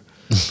Weezer.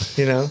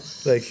 You know,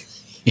 like,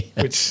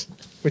 Yeah.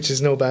 which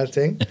is no bad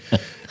thing.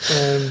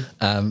 So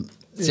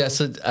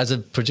as a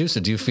producer,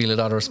 do you feel a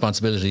lot of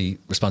responsibility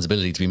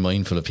to be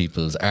mindful of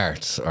people's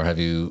art, or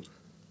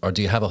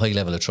do you have a high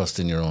level of trust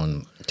in your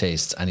own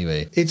tastes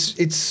anyway?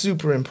 It's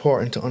super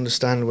important to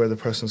understand where the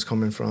person's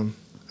coming from,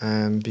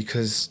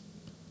 because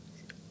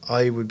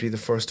I would be the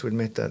first to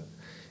admit that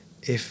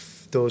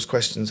if those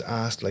questions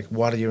asked, like,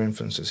 what are your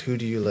influences? Who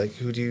do you like?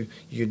 Who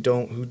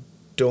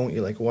don't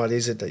you like? What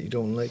is it that you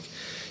don't like?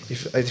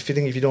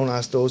 If you don't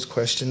ask those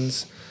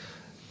questions,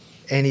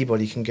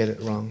 anybody can get it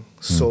wrong,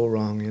 so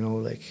wrong, you know,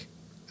 like,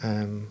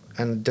 and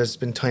there's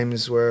been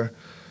times where,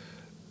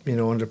 you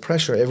know, under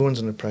pressure, everyone's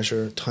under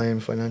pressure, time,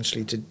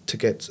 financially, to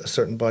get a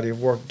certain body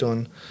of work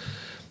done,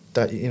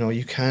 that, you know,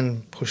 you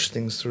can push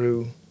things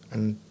through.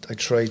 And I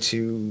try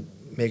to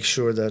make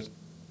sure that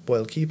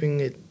while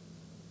keeping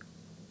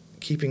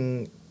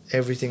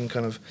everything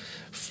kind of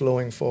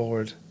flowing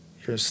forward,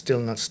 you're still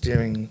not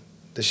steering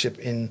the ship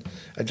in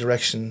a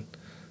direction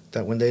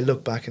that when they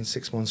look back in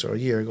 6 months or a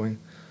year going,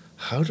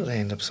 how did I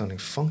end up sounding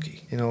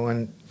funky? You know,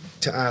 and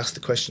to ask the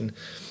question,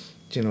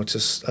 you know,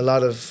 a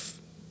lot of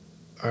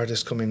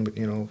artists come in with,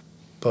 you know,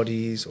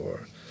 buddies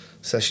or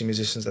session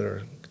musicians that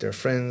are their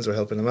friends or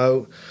helping them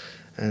out,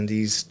 and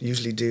these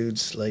usually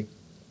dudes like,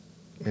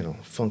 you know,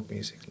 funk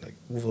music, like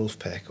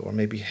Wolfpack, or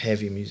maybe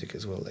heavy music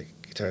as well, like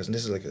guitars. And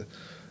this is like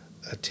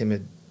a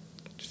timid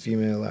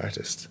female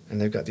artist,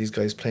 and they've got these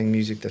guys playing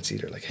music that's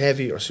either like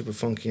heavy or super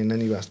funky, and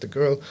then you ask the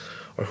girl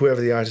or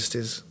whoever the artist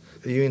is,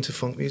 are you into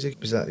funk music?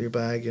 Is that your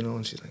bag, you know?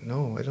 And she's like,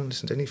 no, I don't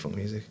listen to any funk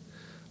music.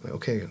 I'm like,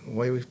 okay,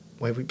 why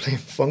are we playing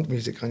funk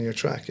music on your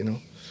track, you know?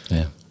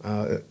 Yeah.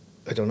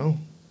 I don't know.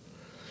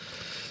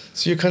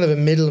 So you're kind of a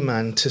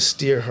middleman to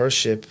steer her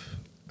ship.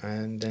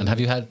 And have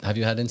you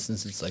had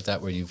instances like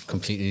that where you've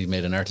completely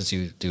made an artist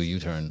do a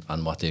U-turn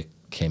on what they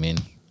came in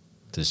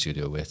to the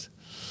studio with?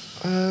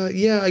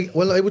 Yeah, I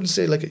wouldn't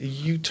say like a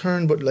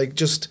U-turn, but like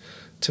just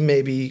to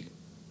maybe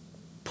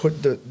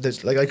put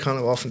like, I kind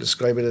of often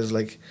describe it as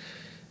like,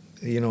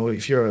 you know,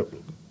 if you're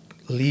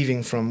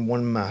leaving from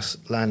one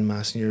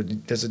landmass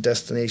and there's a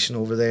destination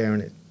over there,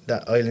 and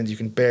that island you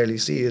can barely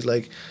see, is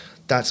like,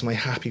 that's my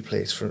happy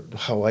place for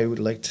how I would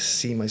like to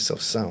see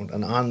myself sound.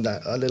 And on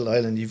that little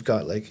island, you've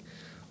got like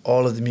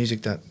all of the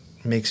music that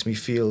makes me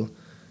feel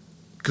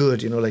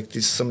good, you know, like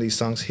some of these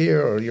songs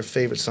here, or your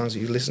favorite songs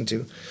that you listen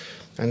to.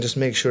 And just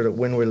make sure that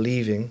when we're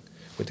leaving,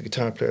 with the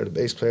guitar player, the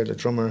bass player, the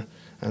drummer,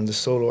 and the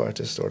solo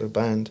artist or the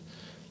band,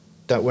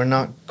 that we're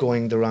not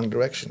going the wrong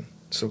direction.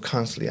 So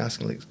constantly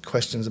asking like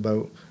questions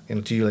about, you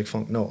know, do you like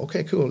funk? No.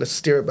 Okay, cool. Let's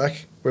steer it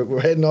back. We're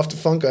heading off to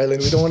Funk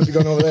Island. We don't want to be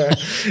going over there,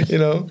 you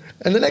know.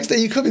 And the next day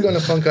you could be going to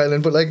Funk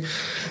Island, but like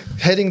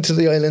heading to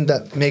the island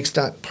that makes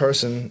that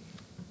person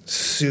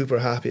super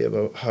happy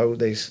about how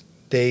they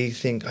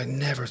think, I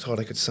never thought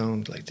I could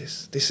sound like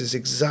this. This is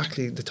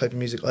exactly the type of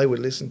music I would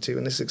listen to,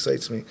 and this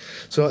excites me.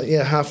 So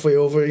yeah, halfway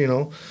over, you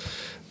know,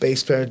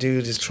 bass player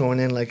dude is throwing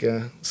in like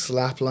a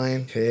slap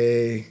line.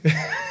 Hey,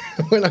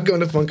 we're not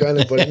going to Funk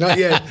Island, buddy. Not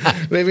yet.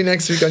 Maybe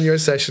next week on your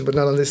session, but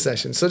not on this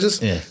session. So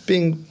just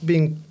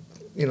being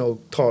you know,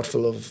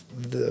 thoughtful of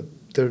the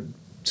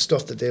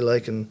stuff that they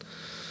like, and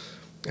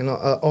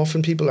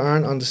often people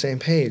aren't on the same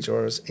page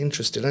or as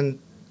interested, and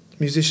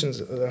musicians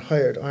that are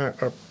hired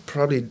are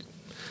probably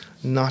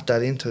not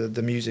that into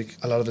the music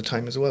a lot of the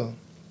time as well.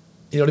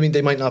 You know what I mean?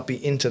 They might not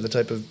be into the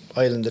type of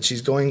island that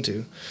she's going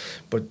to,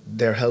 but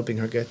they're helping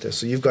her get there.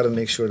 So you've got to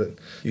make sure that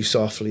you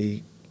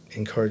softly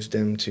encourage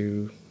them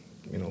to,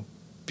 you know,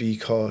 be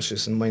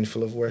cautious and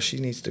mindful of where she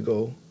needs to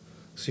go.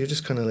 So you're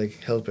just kind of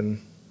like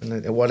helping,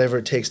 and whatever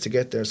it takes to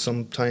get there.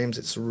 Sometimes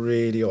it's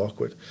really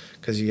awkward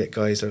because you get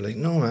guys that are like,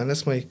 no man,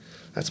 that's my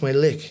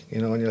lick,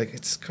 you know, and you're like,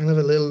 it's kind of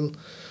a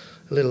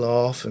little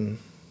off, and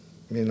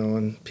you know,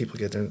 and people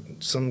get there.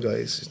 Some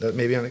guys that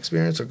maybe aren't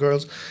experienced, or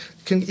girls,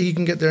 you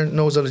can get their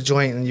nose out of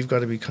joint, and you've got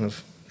to be kind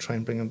of try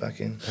and bring them back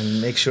in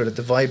and make sure that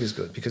the vibe is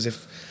good, because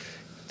if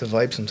the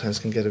vibe sometimes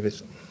can get a bit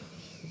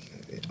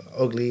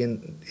ugly,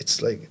 and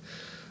it's like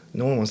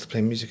no one wants to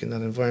play music in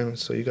that environment.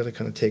 So you got to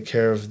kind of take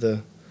care of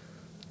the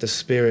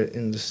spirit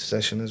in the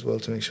session as well,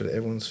 to make sure that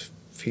everyone's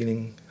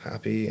feeling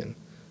happy and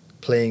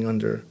playing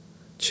under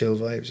chill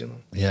vibes, you know.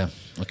 Yeah.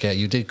 Okay.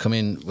 You did come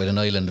in with an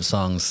island of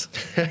songs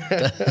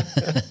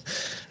that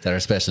are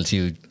special to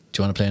you. Do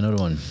you want to play another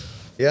one?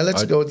 Yeah,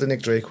 let's go with the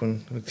Nick Drake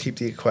one. We'll keep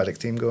the aquatic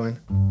theme going.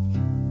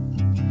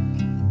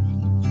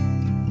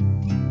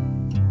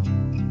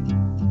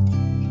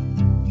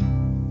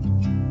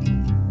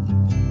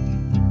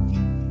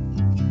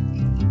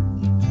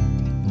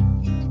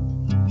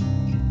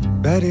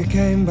 Betty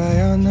came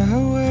by on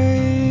her way,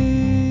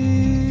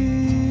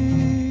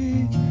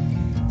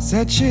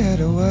 said she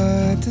had a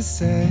word to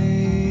say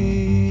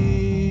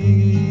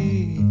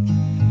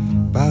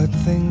about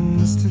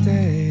things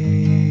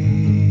today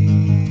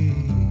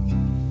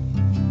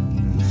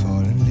and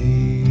fallen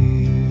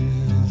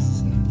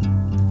leaves.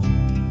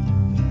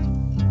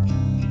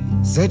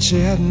 Said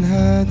she hadn't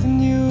heard the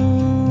news,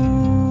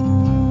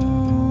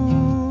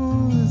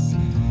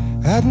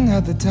 hadn't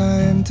had the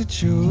time to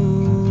choose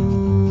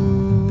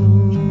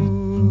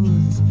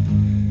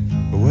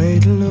a way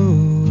to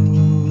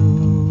lose,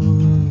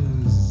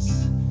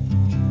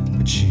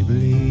 but she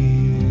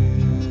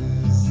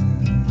believes.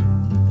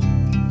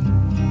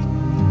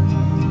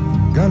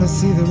 Gonna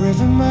see the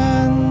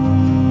riverman,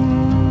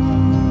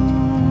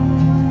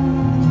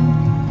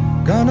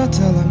 gonna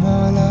tell him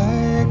all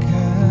I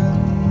can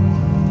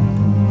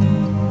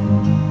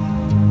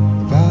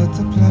about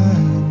the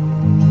plan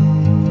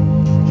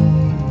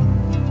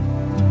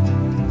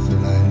for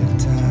lilac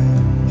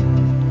time.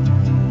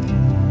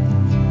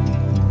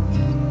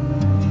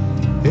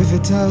 If he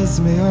tells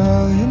me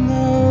all he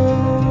knows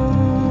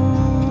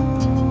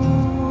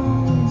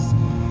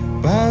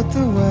about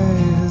the way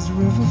his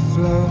river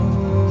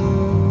flows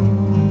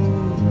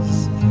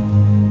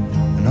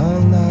and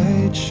all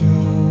night shows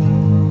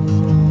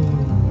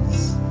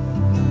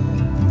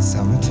in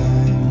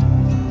summertime.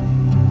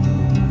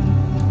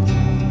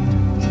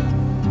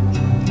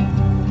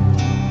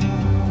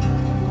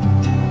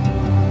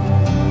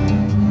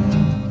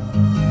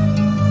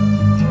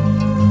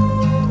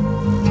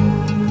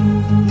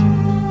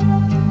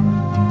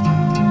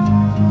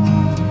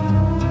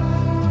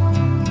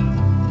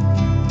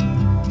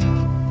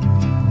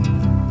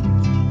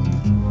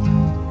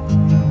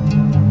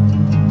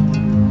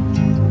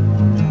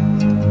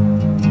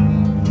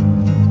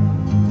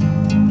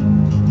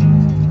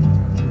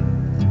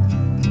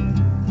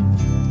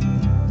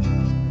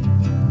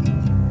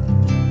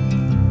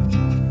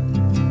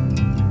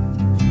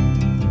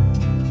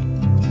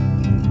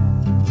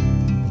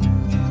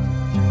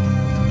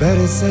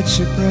 Betty said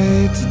she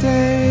prayed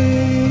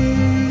today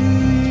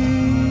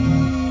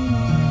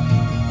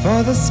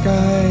for the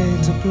sky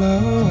to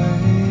blow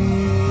away,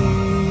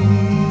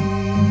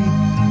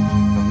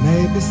 or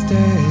maybe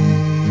stay.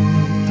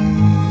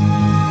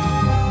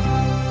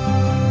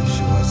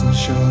 She wasn't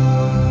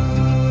sure,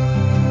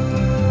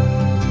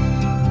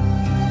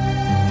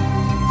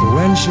 for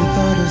when she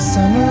thought of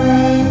summer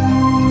rain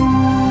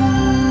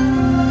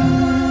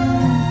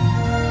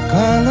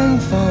calling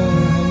for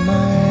her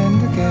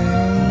mind again,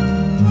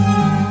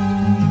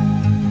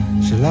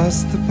 she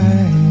lost the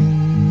pain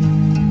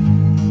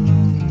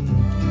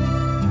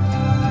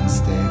and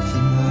stayed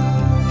for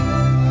more.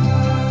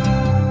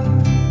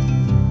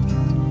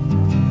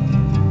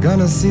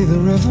 Gonna see the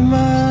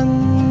riverman,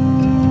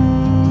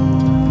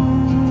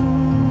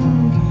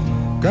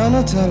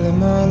 gonna tell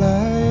him all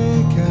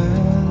I can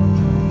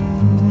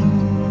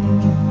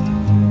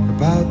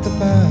about the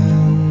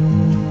band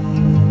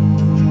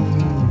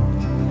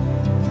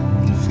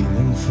and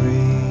feeling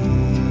free.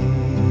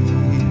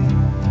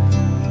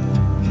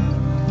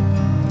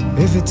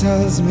 If he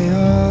tells me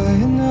all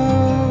he knows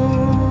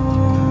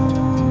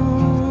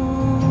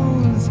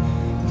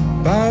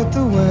about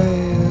the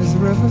way his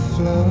river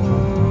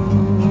flows,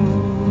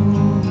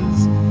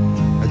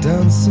 I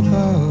don't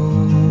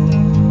suppose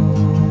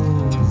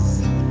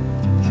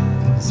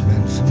it's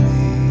meant for me.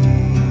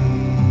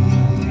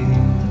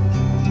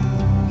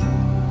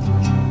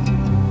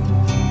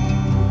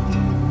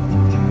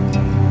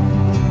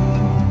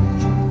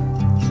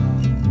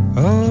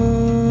 Oh,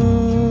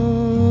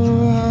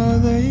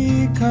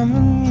 come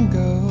and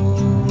go.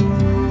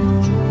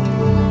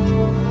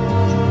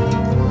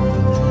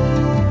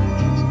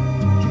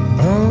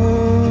 Oh,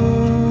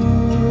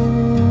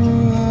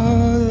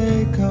 how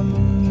they come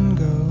and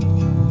go.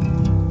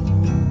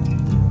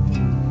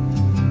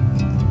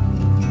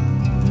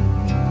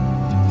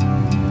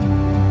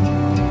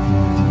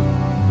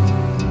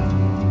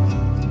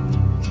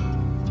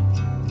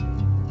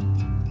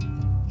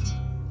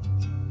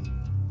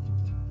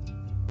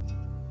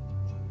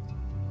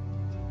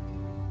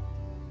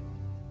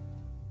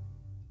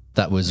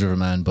 That was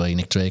Riverman by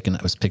Nick Drake, and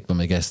that was picked by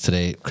my guest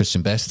today,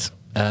 Christian Best.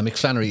 Mick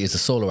Flannery is a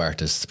solo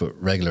artist, but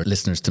regular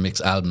listeners to Mick's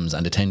albums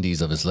and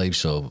attendees of his live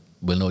show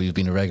will know you've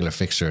been a regular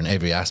fixture in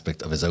every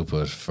aspect of his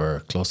output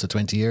for close to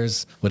 20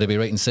 years. Would I be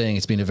right in saying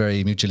it's been a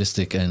very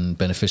mutualistic and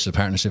beneficial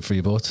partnership for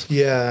you both?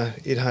 Yeah,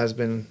 it has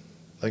been.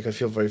 Like, I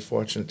feel very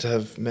fortunate to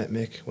have met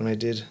Mick when I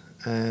did,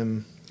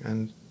 and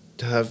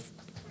to have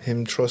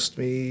him trust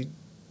me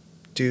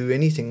do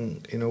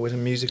anything, with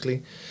him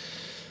musically.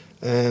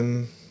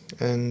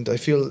 And I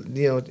feel,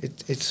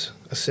 it's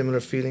a similar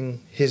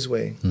feeling his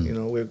way.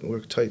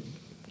 We're tight,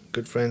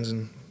 good friends,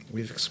 and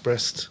we've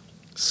expressed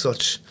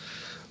such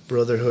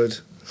brotherhood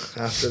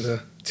after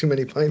the too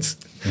many pints.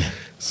 Yeah.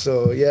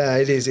 So yeah,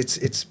 it is.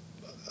 It's.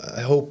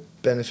 I hope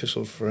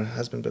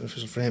has been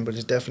beneficial for him, but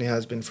it definitely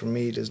has been for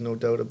me. There's no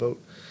doubt about,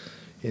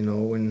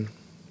 when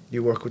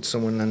you work with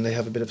someone and they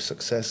have a bit of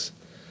success,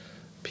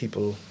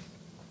 people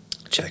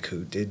check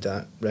who did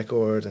that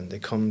record, and they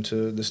come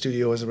to the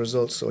studio as a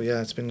result. So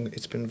yeah, it's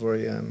been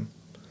very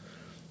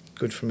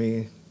good for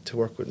me to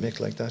work with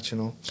Mick like that, you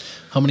know.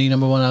 How many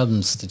number one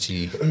albums did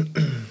you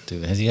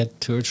do? Has he had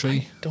 2 or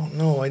 3? Don't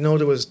know. I know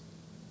there was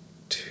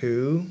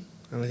 2,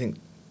 and I think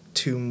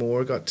 2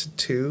 more got to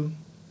 2,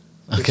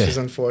 which Okay. is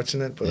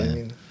unfortunate. But I Yeah.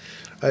 mean,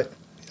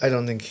 I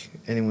don't think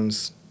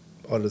anyone's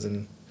other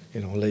than,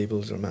 you know,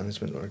 labels or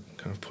management are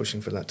kind of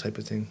pushing for that type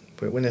of thing.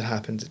 But when it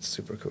happens, it's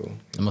super cool.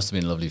 It must have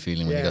been a lovely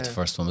feeling when you got the Yeah.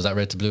 first one. Was that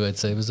Red to Blue, I'd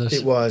say, was it?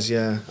 It was,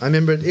 yeah. I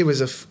remember it was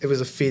a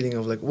feeling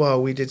of like, wow,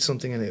 we did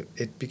something and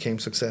it became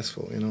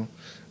successful, you know.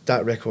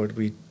 That record,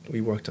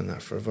 we worked on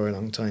that for a very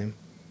long time,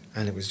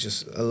 and it was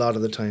just a lot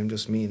of the time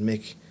just me and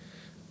Mick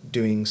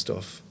doing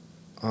stuff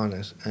on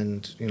it,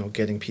 and, you know,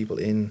 getting people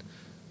in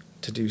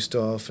to do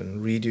stuff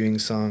and redoing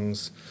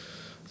songs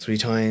 3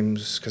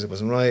 times because it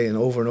wasn't right, and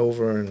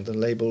over, and the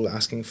label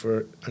asking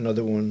for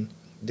another one,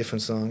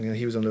 different song. You know,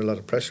 he was under a lot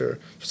of pressure.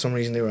 For some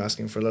reason, they were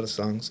asking for a lot of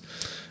songs,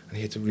 and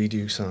he had to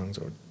redo songs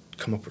or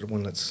come up with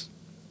one that's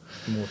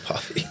more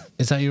poppy.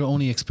 Is that your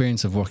only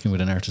experience of working with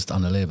an artist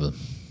on a label?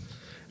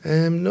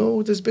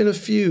 No, there's been a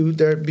few.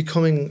 They're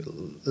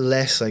becoming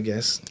less, I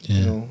guess. Yeah.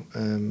 You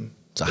know.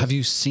 So have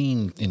you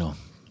seen, you know,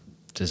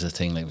 there's a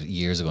thing like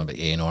years ago, but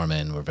A&R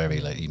men were very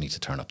like, you need to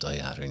turn up the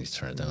hi-hat or you need to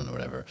turn it down or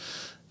whatever.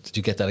 Did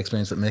you get that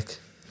experience with Mick?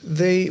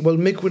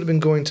 Mick would have been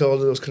going to all of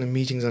those kind of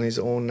meetings on his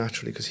own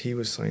naturally because he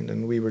was signed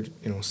and we were,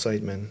 you know,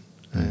 sidemen.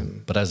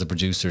 But as a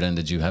producer, then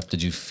did you have to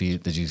do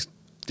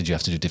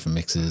different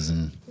mixes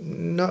and?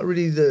 Not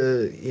really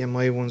the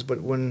EMI ones,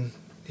 but when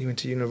he went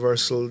to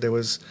Universal, there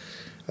was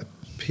a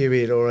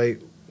period, all right,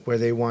 where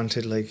they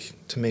wanted like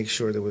to make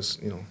sure there was,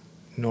 you know,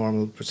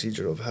 normal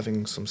procedure of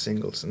having some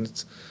singles, and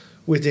it's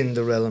within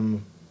the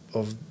realm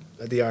of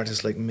the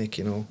artist like Mick,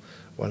 you know,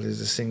 while it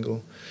is a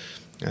single.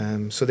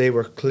 So they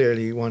were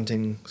clearly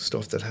wanting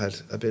stuff that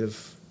had a bit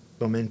of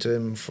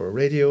momentum for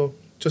radio,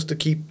 just to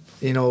keep,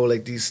 you know,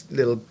 like these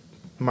little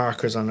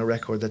markers on a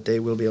record that they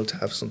will be able to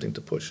have something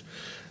to push,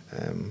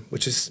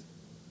 which is,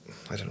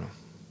 I don't know,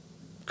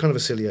 kind of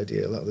a silly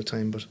idea a lot of the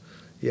time, but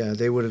yeah,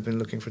 they would have been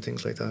looking for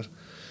things like that.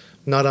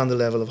 Not on the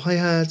level of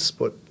hi-hats,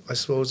 but I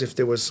suppose if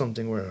there was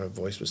something where her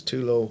voice was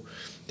too low,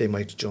 they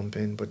might jump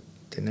in, but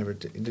they never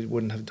did. They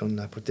wouldn't have done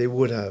that, but they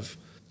would have.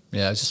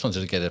 Yeah, I just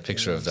wanted to get a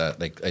picture of that,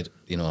 like,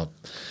 you know,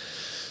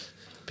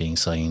 being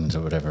signed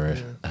or whatever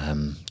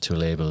to a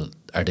label.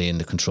 Are they in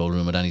the control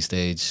room at any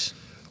stage?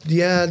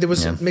 Yeah, there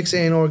was Yeah. Mick's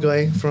A&R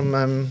guy from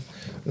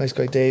nice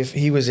guy Dave.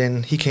 He was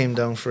in. He came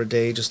down for a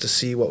day just to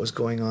see what was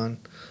going on.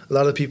 A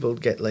lot of people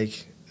get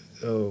like,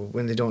 oh,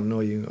 when they don't know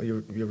you, oh,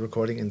 you're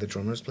recording in the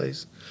drummer's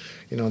place,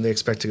 you know, and they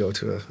expect to go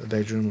to a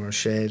bedroom or a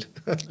shed.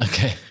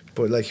 Okay.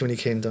 But like when he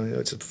came down, you know,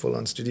 it's a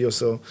full-on studio.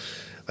 So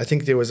I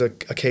think there was a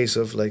case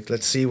of like,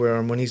 let's see where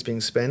our money's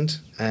being spent,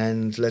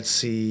 and let's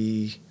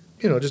see,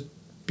 you know, just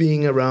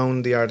being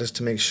around the artist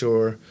to make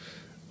sure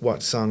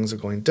what songs are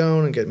going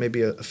down and get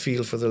maybe a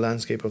feel for the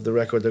landscape of the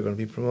record they're going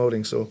to be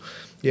promoting. So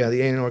yeah,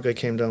 the A&R guy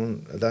came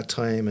down at that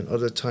time, and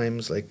other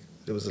times like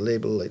there was a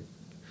label like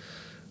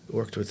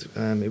worked with,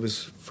 it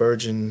was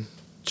Virgin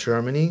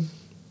Germany.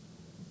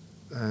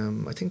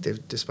 I think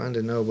they've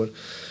disbanded now, but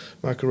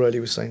Mark O'Reilly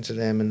was signed to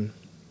them, and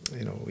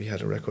you know, we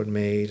had a record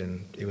made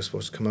and it was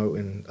supposed to come out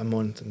in a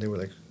month, and they were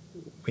like,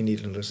 we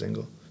need another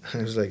single.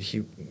 And it was like he,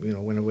 you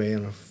know, went away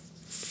on a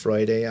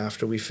Friday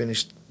after we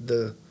finished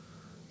the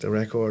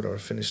record, or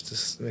finished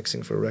this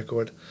mixing for a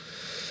record,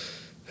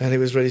 and it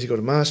was ready to go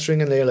to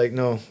mastering, and they're like,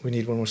 no, we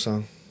need one more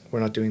song,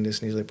 we're not doing this.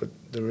 And he's like, but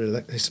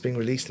it's being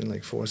released in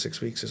like 4 or 6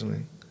 weeks or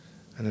something,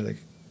 and they're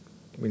like,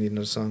 we need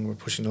another song, we're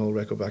pushing the whole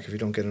record back if you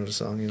don't get another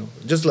song, you know.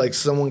 Just like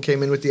someone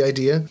came in with the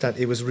idea that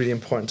it was really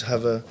important to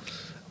have a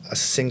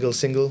single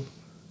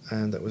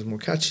and that was more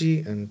catchy,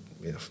 and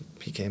you know,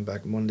 he came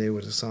back Monday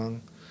with a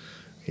song.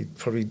 He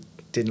probably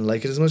didn't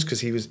like it as much because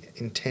he was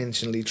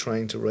intentionally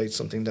trying to write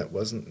something that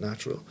wasn't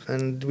natural,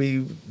 and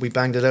we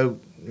banged it out,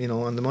 you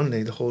know, on the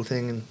Monday, the whole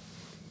thing, and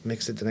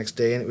mixed it the next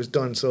day, and it was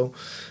done. So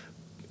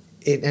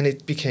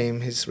it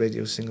became his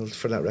radio single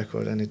for that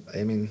record, and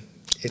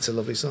it's a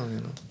lovely song,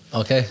 you know.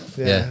 Okay.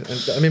 Yeah.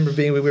 And I remember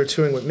we were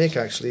touring with Mick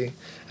actually,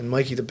 and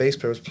Mikey, the bass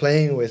player, was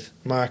playing with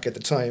Mark at the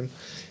time,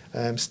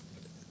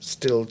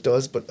 still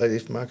does, but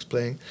if Mark's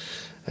playing,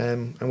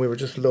 and we were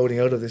just loading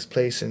out of this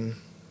place in,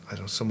 I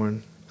don't know, somewhere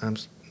in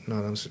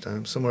not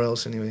Amsterdam, somewhere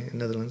else anyway, in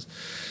Netherlands,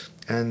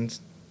 and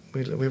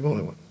we were both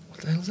like,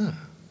 what the hell is that?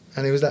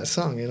 And it was that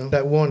song, you know,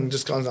 that one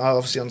just gone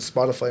obviously on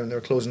Spotify when they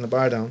were closing the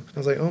bar down. I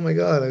was like, oh my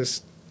god, I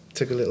just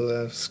took a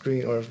little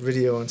screen or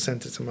video and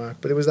sent it to Mark,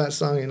 but it was that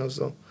song, you know.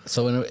 So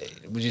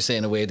would you say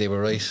in a way they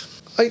were right?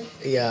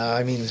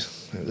 I mean,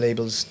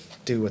 labels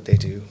do what they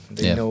do.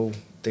 They Yeah. know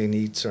they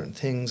need certain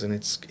things, and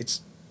it's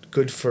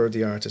good for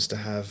the artist to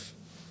have,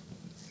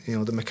 you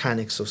know, the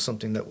mechanics of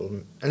something that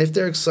will, and if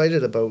they're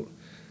excited about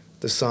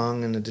the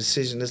song and the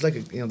decision, it's like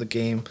the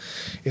game.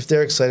 If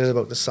they're excited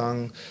about the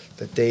song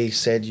that they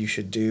said you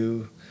should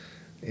do,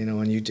 you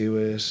know, and you do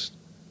it,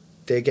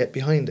 they get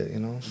behind it, you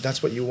know.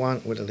 That's what you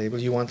want with a label.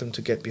 You want them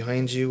to get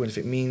behind you, and if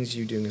it means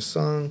you doing a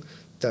song,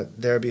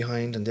 that they're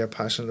behind and they're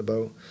passionate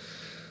about,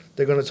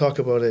 they're going to talk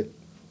about it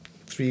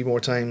 3 more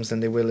times than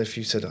they will if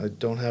you said, I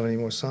don't have any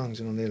more songs,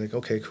 you know, and they're like,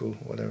 okay, cool,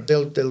 whatever.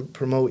 They'll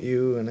promote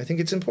you, and I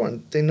think it's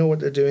important. They know what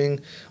they're doing.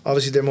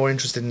 Obviously, they're more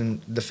interested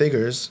in the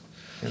figures,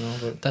 you know.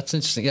 But that's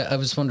interesting. Yeah, I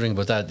was wondering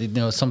about that. You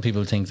know, some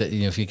people think that,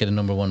 you know, if you get a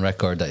number 1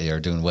 record that you're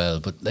doing well,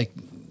 but like,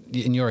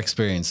 in your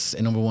experience,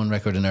 a number 1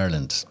 record in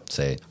Ireland,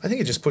 say, I think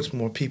it just puts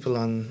more people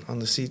on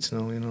the seats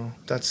now, you know.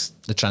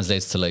 It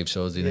translates to live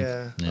shows, do you think?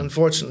 Yeah.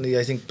 Unfortunately,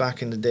 I think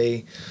back in the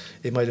day,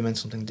 it might have meant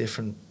something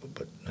different,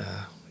 but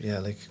yeah,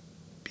 like,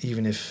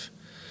 even if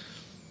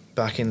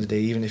back in the day,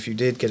 even if you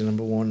did get a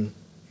number 1,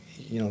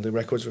 you know, the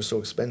records were so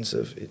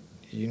expensive,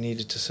 you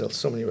needed to sell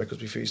so many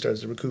records before you started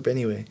to recoup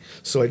anyway.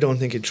 So I don't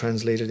think it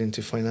translated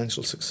into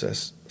financial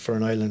success for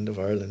an island of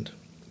Ireland.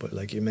 But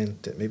like, you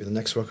meant that maybe the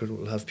next record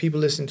will have people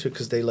listening to it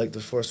because they liked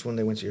the first one,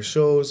 they went to your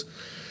shows.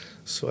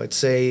 So I'd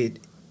say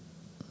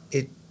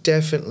it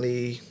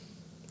definitely,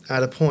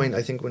 at a point,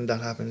 I think when that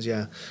happens,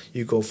 yeah,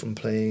 you go from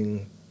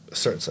playing a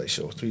certain size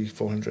show,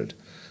 300-400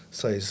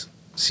 size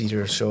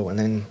seater show, and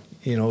then,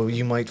 you know,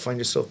 you might find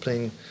yourself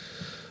playing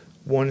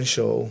 1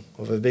 show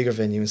of a bigger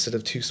venue instead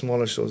of 2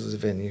 smaller shows as a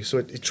venue. So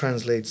it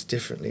translates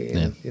differently.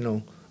 And, you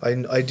know,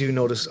 I do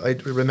notice, I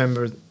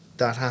remember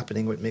that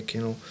happening with Mick,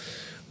 you know.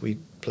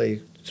 We'd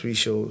play 3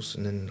 shows,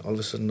 and then all of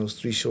a sudden those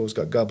 3 shows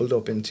got gobbled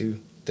up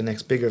into the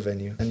next bigger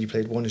venue, and you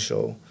played 1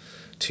 show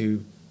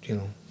to, you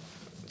know,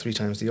 3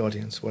 times the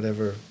audience,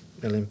 whatever,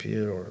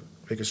 Olympia or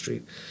Baker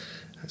Street.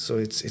 So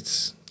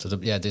it's so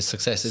the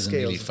success isn't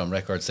really from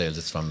record sales;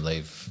 it's from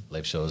live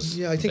shows.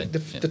 Yeah, I think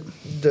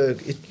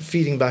it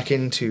feeding back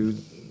into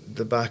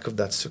the back of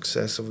that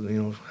success of, you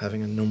know,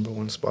 having a number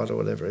 1 spot or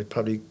whatever. It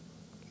probably,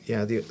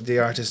 yeah, the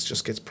artist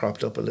just gets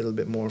propped up a little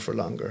bit more for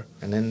longer,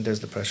 and then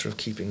there's the pressure of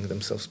keeping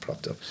themselves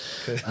propped up.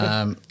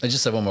 I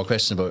just have one more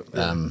question about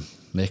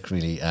Mick.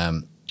 Really,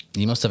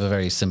 you must have a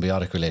very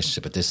symbiotic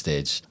relationship at this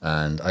stage,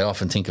 and I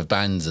often think of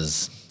bands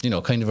as, you know,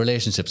 kind of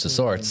relationships of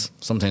sorts.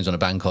 Sometimes when a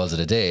band calls it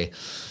a day,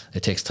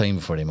 it takes time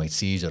before they might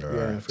see each other.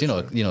 Yeah,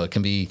 or, you know, it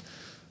can be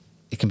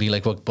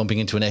like bumping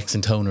into an ex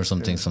in town or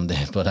something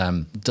someday. But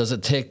does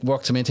it take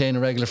work to maintain a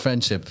regular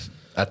friendship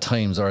at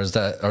times, or is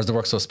the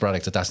work so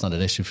sporadic that that's not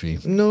an issue for you?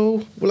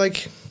 No,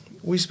 like,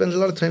 we spend a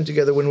lot of time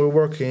together when we're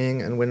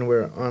working and when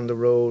we're on the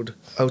road.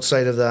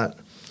 Outside of that,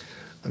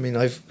 I mean,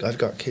 I've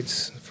got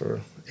kids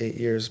for 8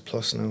 years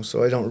plus now,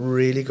 so I don't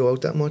really go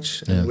out that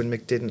much. And when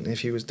Mick didn't,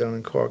 if he was down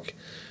in Cork,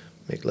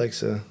 Mick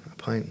likes a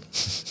pint,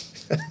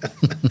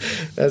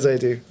 as I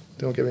do.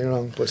 Don't get me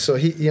wrong. But so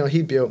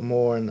he'd be out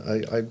more, and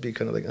I'd be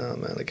kind of like, oh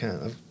man, I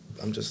can't.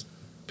 I'm just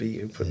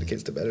putting the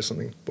kids to bed or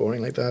something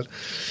boring like that.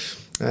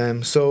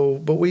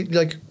 But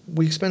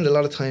we spend a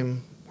lot of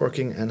time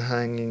working and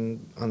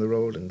hanging on the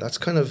road, and that's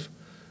kind of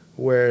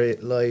where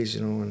it lies,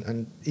 you know.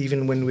 And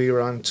even when we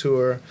were on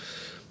tour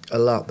a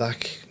lot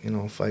back, you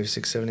know, 5,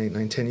 6, 7, 8,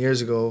 9, 10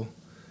 years ago,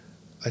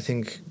 I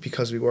think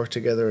because we worked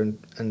together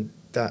and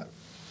that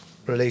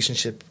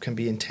relationship can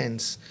be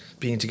intense,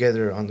 being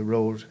together on the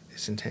road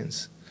is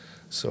intense.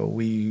 So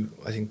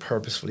I think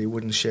purposefully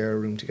wouldn't share a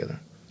room together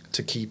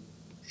to keep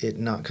it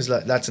not, because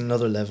that's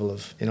another level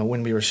of, you know,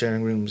 when we were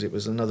sharing rooms, it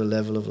was another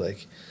level of,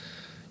 like,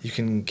 you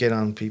can get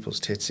on people's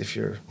tits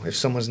if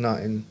someone's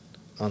not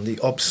on the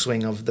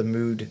upswing of the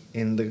mood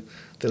in the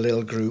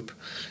little group,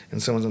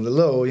 and someone's on the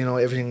low, you know,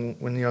 everything,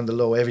 when you're on the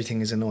low, everything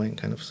is annoying,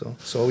 kind of.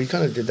 So we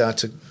kind of did that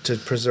to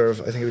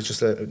preserve. I think it was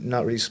just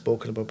not really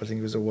spoken about, but I think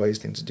it was a wise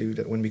thing to do,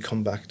 that when we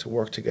come back to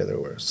work together,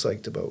 we're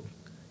psyched about,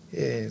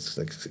 it's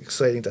like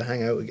exciting to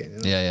hang out again, you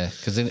know? Yeah,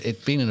 because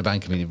it being in a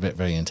band can be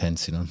very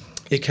intense, you know.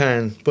 It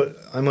can, but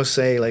I must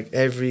say, like,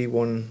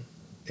 everyone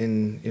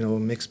in, you know, a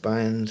mixed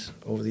band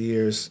over the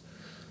years,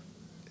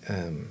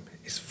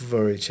 it's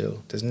very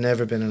chill. There's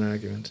never been an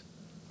argument,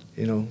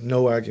 you know,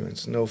 no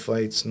arguments, no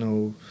fights,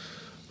 no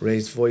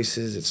raised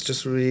voices. It's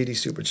just really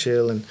super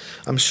chill, and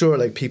I'm sure,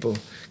 like, people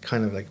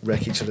kind of, like,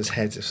 wreck each other's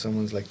heads if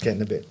someone's, like,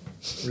 getting a bit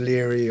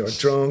leery or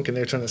drunk and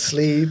they're trying to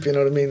sleep, you know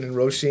what I mean, in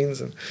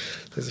Roisin's, and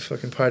there's a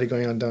fucking party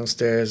going on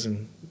downstairs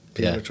and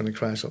people are trying to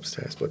crash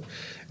upstairs. But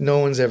no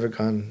one's ever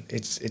gone,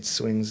 it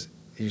swings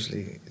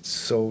usually. It's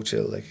so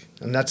chill, like,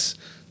 and that's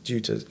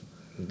due to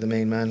the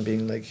main man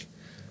being, like,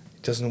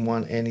 doesn't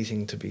want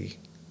anything to be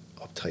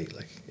uptight.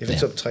 Like, if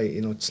it's uptight,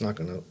 you know, it's not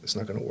gonna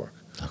work.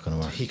 Not gonna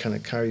work. He kind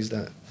of carries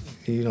that,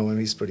 you know, and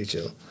he's pretty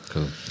chill.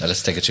 Cool. Now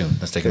let's take a tune.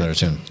 Let's take another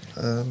tune.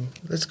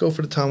 Let's go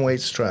for the Tom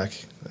Waits track.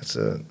 That's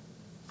a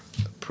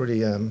pretty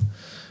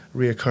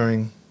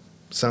reoccurring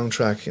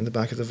soundtrack in the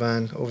back of the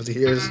van over the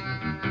years.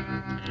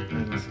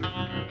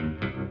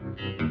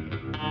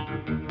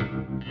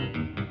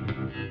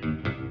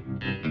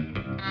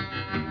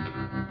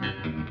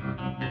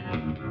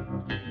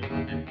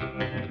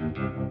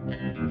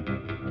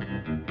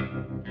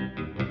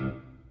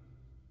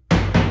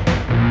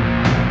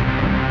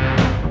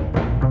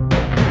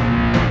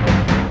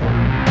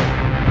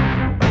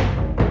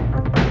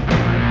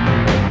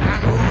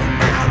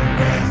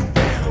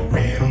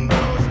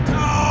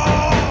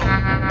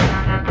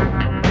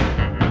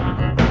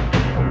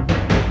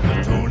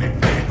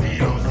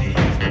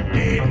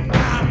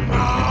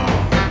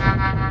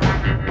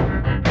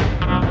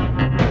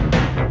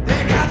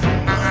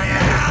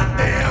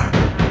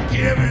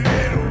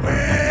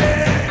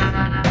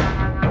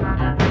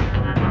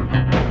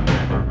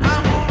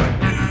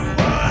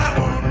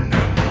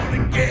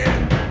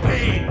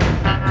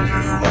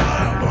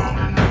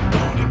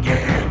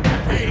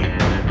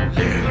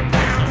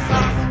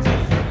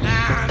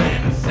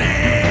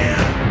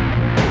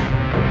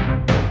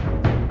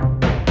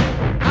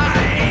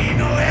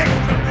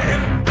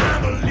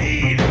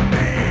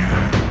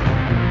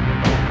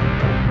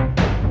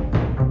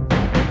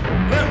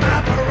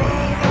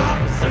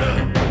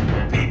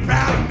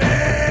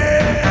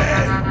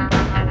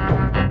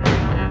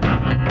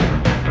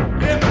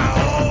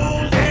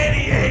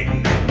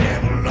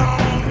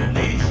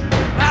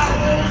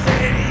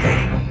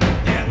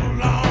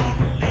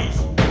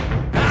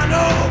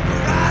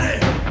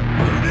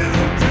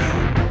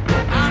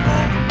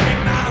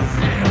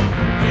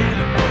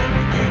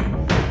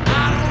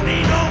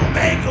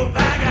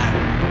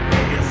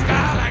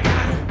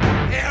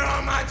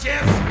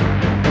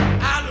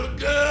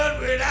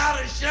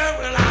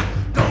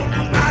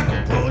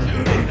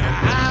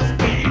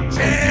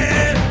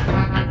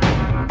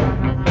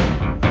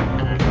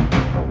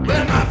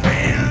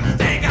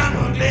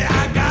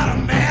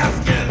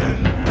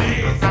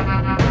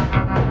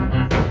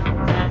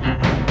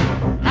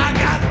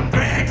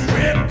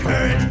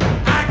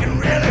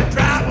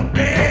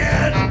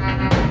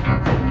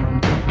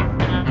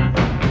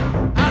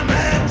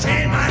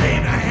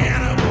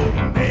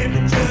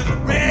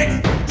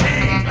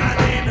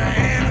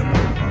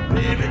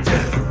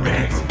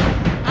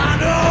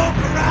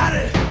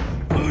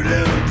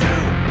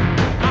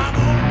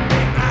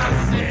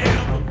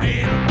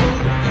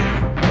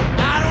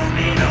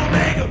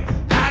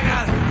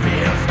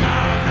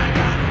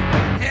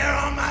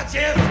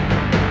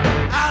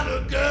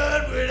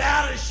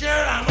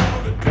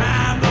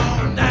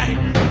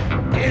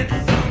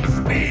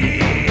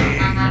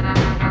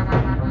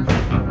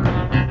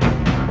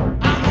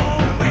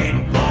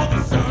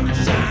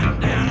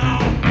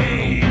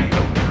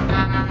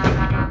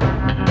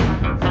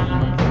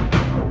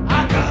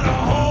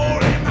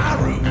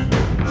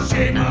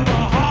 shape of a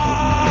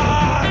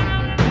heart.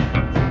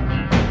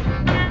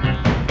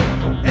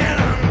 And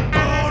I'm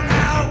going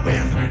out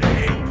with it,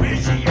 they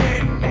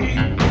appreciate me.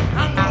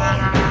 I'm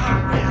going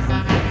out with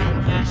it, they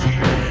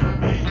appreciate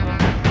me.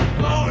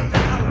 Going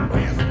out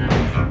with it,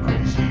 they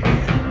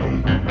appreciate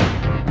me.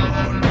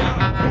 Going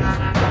out with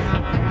it, they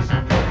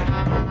appreciate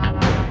me.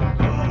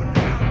 Going out with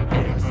it,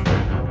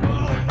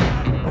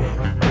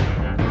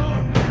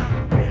 going out with it, going out with it.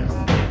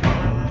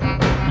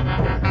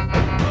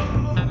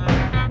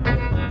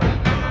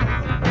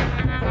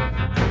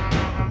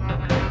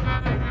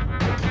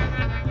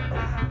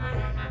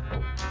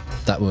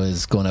 That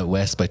was Going Out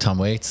West by Tom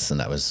Waits, and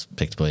that was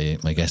picked by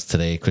my guest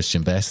today,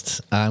 Christian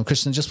Best.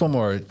 Christian, just one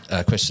more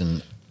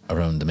question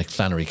around the Mick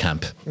Flannery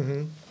camp.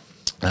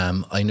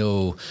 I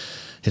know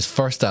his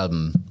first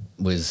album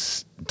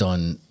was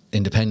done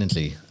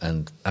independently,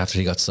 and after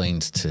he got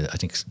signed to, I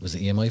think, was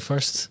it EMI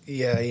first?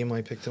 Yeah,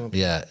 EMI picked him up.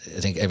 Yeah, I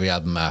think every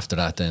album after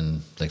that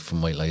then, like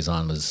From White Lies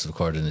On, was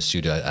recorded in the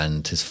studio,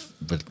 and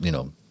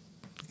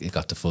it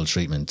got the full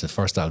treatment. The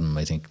first album,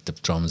 I think the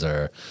drums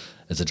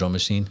is a drum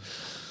machine.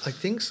 I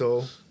think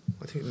so.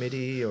 I think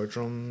MIDI or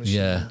drum machine.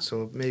 Yeah.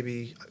 So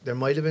maybe there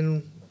might have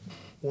been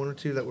one or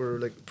two that were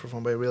like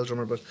performed by a real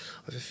drummer, but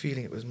I have a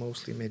feeling it was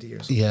mostly MIDI or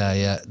something.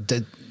 Yeah.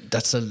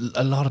 That's a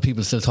lot of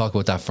people still talk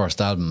about that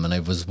first album, and I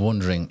was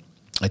wondering,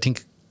 I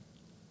think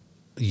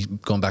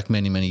going back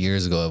many, many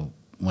years ago,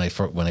 when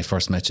I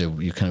first met you,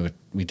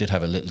 we did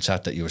have a little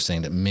chat that you were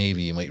saying that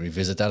maybe you might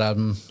revisit that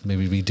album,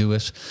 maybe redo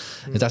it.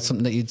 Is that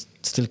something that you'd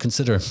still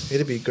consider?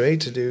 It'd be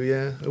great to do,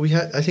 yeah.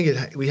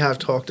 We have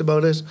talked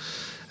about it.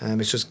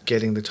 It's just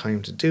getting the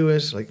time to do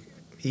it. Like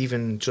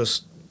even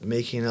just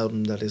making an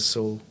album that is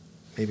so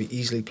maybe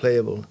easily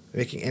playable.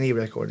 Making any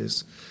record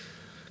is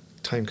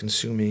time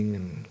consuming,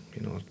 and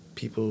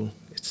people.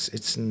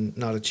 It's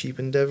not a cheap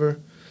endeavor,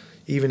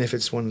 even if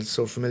it's one that's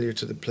so familiar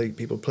to the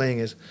people playing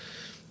it.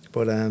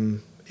 But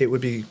it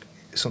would be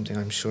something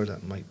I'm sure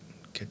that might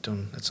get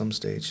done at some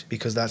stage,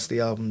 because that's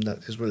the album that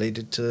is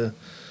related to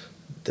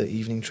the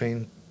Evening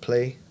Train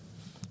play.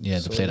 Yeah,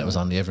 the play that was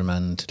on the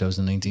Everman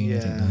 2019.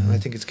 Yeah, I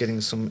think it's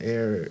getting some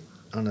air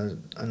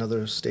on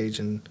another stage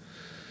in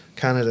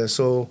Canada.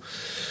 So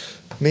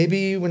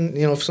maybe when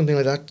if something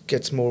like that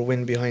gets more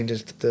wind behind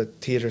it, the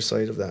theatre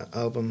side of that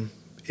album,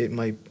 it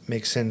might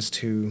make sense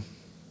to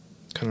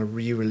kind of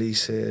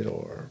re-release it,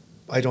 or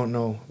I don't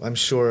know. I'm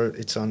sure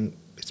it's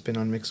been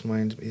on Mick's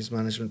mind. His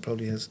management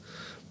probably has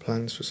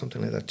plans for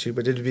something like that too.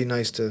 But it'd be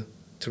nice to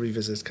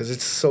revisit, because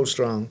it's so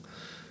strong,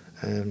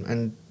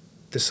 and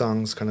the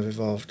songs kind of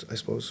evolved, I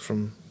suppose,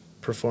 from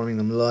performing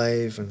them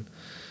live, and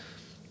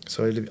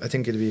so I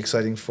think it'd be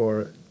exciting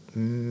for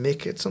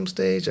Mick at some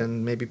stage,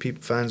 and maybe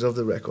fans of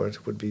the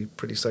record would be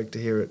pretty psyched to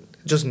hear it.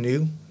 Just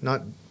new,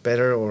 not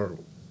better or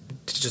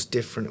just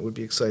different. It would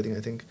be exciting, I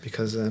think,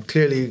 because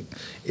clearly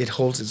it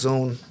holds its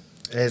own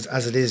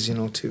as it is,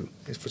 too,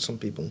 for some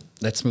people.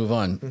 Let's move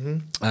on.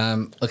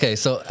 Okay,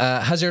 so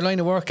has your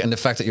line of work and the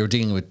fact that you're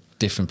dealing with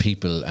different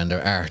people and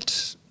their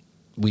art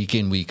week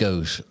in, week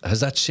out,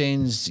 has that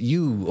changed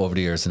you over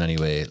the years in any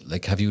way?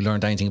 Like, have you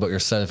learned anything about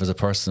yourself as a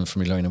person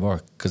from your line of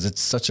work? Because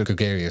it's such a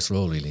gregarious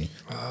role, really.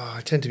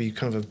 I tend to be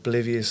kind of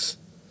oblivious.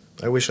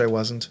 I wish I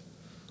wasn't.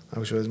 I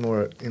wish I was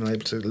more, able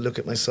to look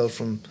at myself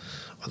from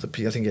other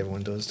people. I think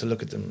everyone does, to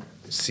look at them,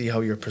 see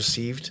how you're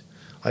perceived.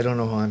 I don't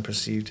know how I'm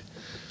perceived.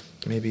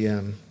 Maybe.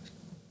 I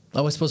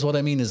suppose what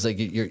I mean is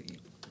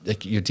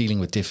you're dealing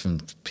with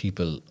different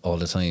people all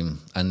the time,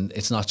 and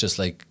it's not just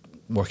like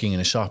working in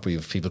a shop where you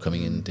have people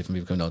coming in, different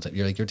people coming out.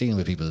 You're dealing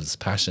with people's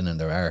passion and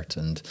their art,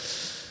 and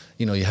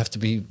you have to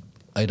be,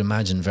 I'd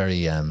imagine,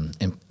 very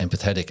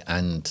empathetic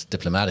and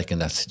diplomatic in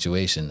that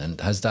situation. And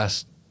has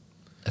that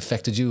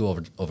affected you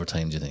over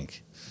time, do you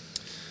think?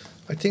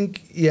 I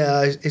think,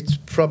 yeah, it's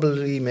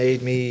probably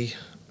made me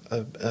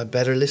a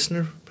better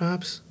listener,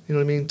 perhaps. You know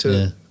what I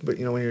mean? But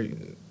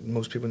when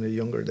most people when they're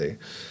younger, they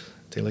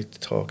like to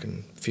talk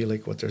and feel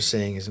like what they're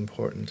saying is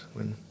important,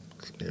 when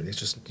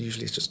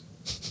usually it's just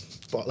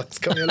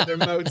bollocks coming out of their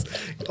mouths.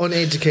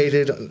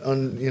 Uneducated,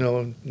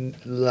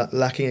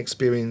 lacking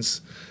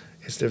experience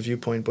is their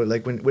viewpoint. But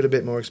like with a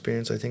bit more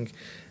experience, I think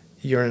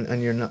you're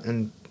not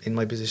in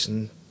my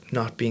position,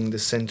 not being the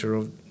center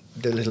of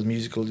the little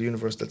musical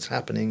universe that's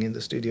happening in the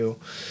studio.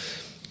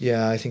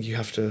 Yeah, I think you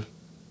have to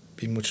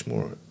be much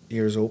more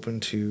ears open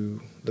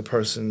to the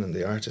person and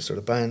the artist or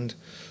the band.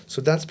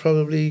 So that's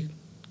probably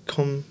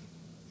come,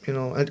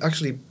 and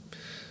actually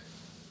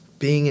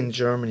being in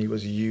Germany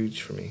was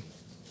huge for me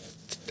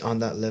on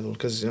that level,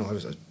 because I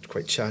was a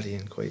quite chatty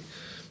and quite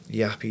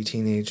yappy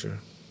teenager,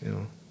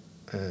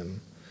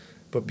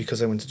 but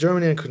because I went to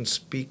Germany, I couldn't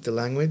speak the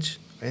language.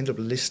 I ended up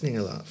listening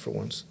a lot for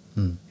once,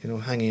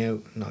 hanging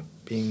out, not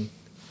being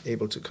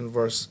able to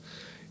converse,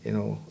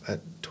 at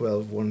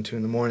 12, 1, 2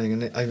 in the morning.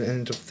 And I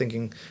ended up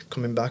thinking,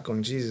 coming back,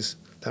 going, Jesus,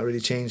 that really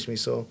changed me.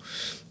 So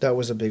that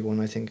was a big one,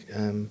 I think,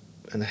 and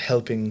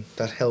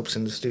that helps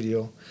in the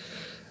studio.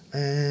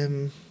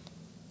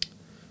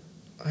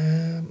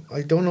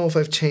 I don't know if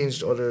I've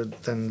changed other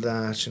than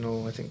that,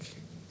 I think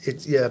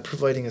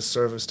providing a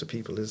service to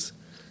people is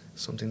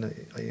something that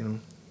you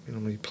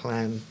normally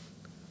plan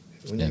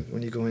when Yeah.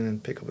 you go in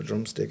and pick up a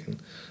drumstick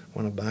and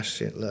want to bash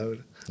shit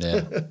loud.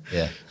 Yeah,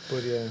 yeah.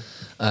 But yeah.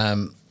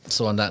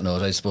 So on that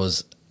note, I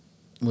suppose,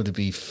 would it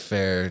be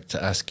fair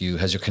to ask you,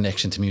 has your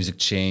connection to music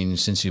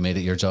changed since you made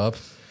it your job?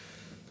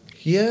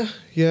 Yeah,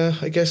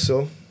 I guess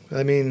so.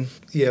 I mean,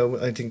 yeah,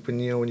 I think when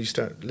you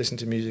start listening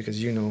to music,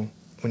 as you know,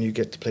 when you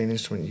get to play an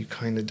instrument, you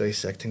kind of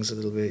dissect things a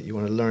little bit. You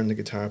want to learn the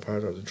guitar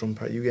part or the drum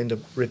part. You end up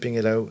ripping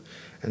it out,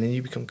 and then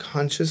you become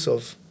conscious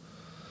of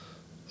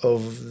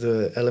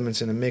the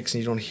elements in a mix,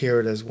 and you don't hear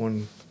it as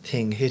one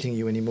thing hitting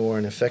you anymore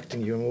and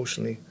affecting you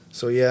emotionally.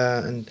 So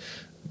yeah, and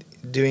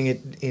doing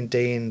it in,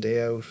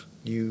 day out,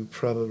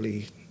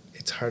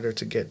 it's harder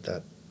to get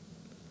that.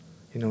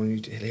 When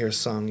you hear a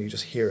song, you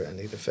just hear it and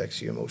it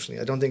affects you emotionally.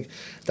 I don't think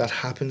that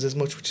happens as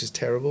much, which is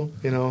terrible,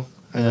 And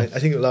Yeah. I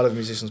think a lot of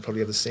musicians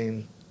probably have the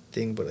same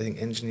thing, but I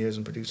think engineers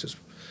and producers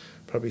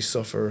probably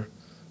suffer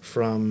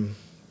from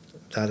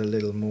that a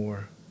little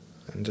more.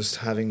 And just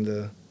having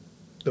the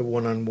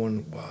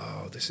one-on-one,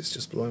 wow, this is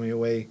just blowing me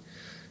away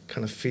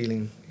kind of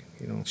feeling,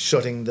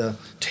 shutting the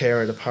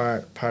tear it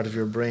apart part of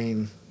your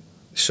brain,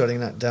 shutting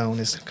that down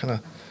is kind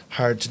of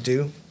hard to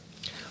do.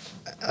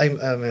 I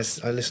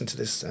listened to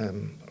this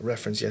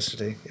reference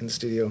yesterday in the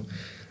studio,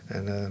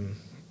 and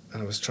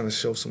I was trying to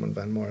show someone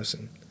Van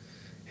Morrison.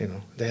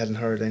 They hadn't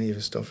heard any of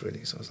his stuff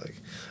really, so I was like,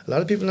 a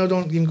lot of people now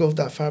don't even go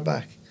that far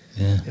back.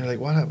 Yeah. They're like,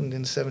 what happened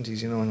in the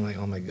 70s? And I'm like,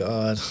 oh my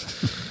God,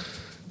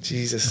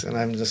 Jesus! And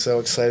I'm just so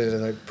excited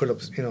that I put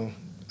up,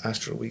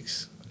 Astral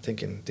Weeks,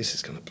 thinking this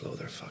is gonna blow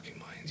their fucking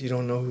minds. You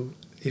don't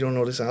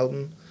know this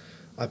album.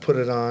 I put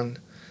it on,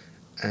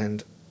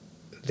 and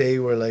they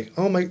were like,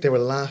 they were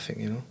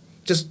laughing,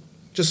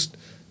 just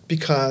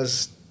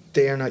because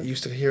they are not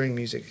used to hearing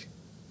music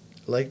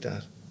like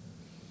that,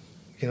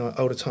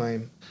 out of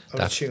time, out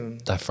of tune.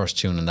 That first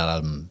tune in that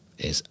album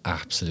is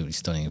absolutely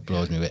stunning. It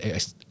blows me away.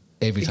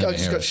 Every time I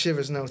just hear got it.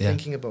 shivers now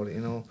thinking about it,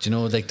 Do you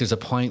know, like there's a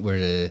point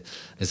where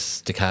it's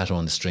staccato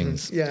on the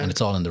strings, and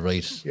it's all on the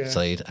right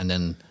side, and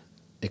then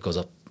it goes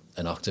up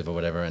an octave or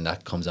whatever, and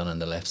that comes down on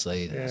the left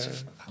side. Yeah.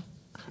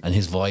 And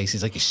his voice,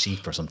 he's like a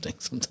sheep or something.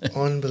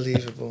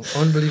 Unbelievable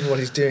what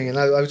he's doing. And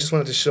I just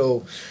wanted to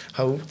show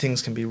how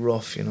things can be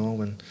rough,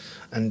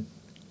 and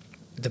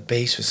the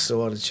bass was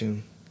so out of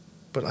tune,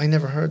 but I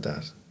never heard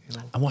that.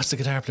 And what's the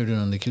guitar player doing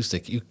on the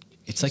acoustic?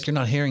 It's like you're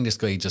not hearing this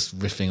guy just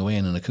riffing away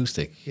in an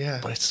acoustic. Yeah.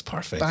 But it's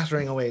perfect.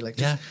 Battering away, like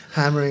just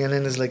hammering, and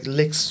then there's like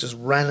licks, just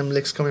random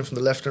licks coming from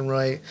the left and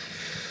right.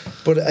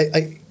 But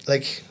I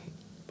like,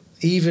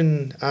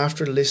 even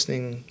after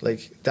listening,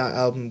 like that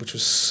album, which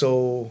was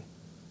so,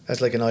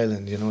 as like an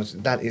island,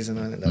 that is an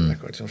island, that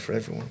record, for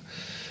everyone.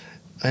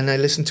 And I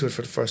listened to it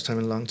for the first time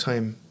in a long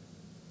time,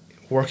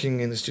 working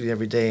in the studio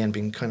every day and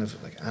being kind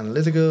of like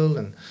analytical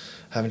and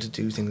having to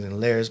do things in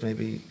layers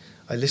maybe.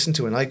 I listened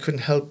to it and I couldn't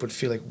help but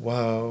feel like,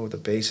 wow, the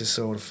bass is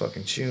so out of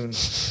fucking tune.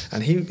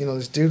 And he,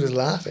 this dude was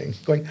laughing,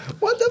 going,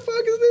 what the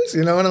fuck is this?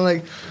 And I'm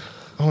like,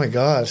 oh my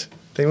God,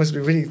 they must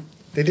be really,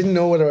 they didn't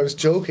know whether I was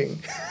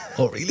joking.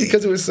 Oh, really?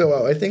 Because it was so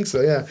out. I think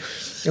so, yeah.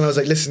 And I was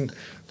like, listen,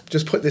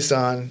 just put this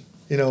on,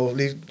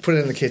 put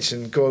it in the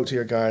kitchen, go out to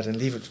your garden,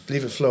 leave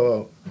it flow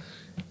out.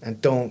 And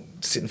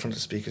don't sit in front of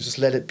the speakers. Just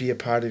let it be a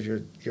part of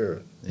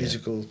your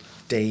musical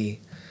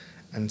day.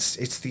 And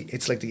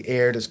it's like the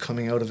air that's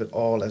coming out of it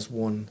all as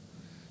one.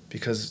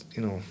 Because,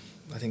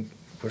 I think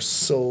we're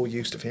so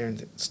used to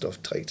hearing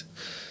stuff tight.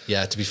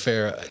 Yeah, to be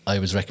fair, I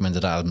was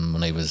recommended that album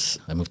when I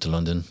moved to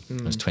London.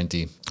 I was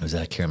 20. It was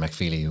Kieran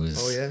McFeely, who was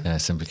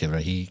Simple Kid.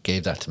 He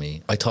gave that to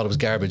me. I thought it was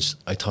garbage.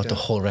 I thought the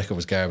whole record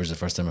was garbage the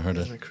first time I heard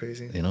it. Isn't that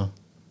crazy?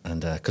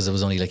 And because it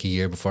was only like a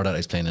year before that, I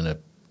was playing in a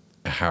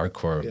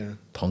hardcore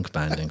punk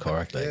band in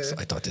Cork. So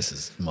I thought, this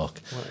is muck.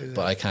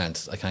 But I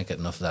can't get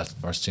enough of that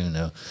first tune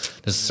now.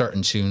 There's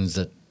certain tunes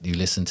that you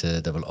listen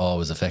to that will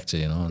always affect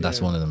you, and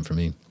that's one of them for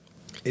me.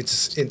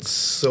 It's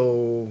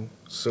so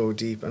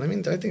deep, and I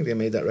mean, I think they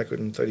made that record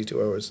in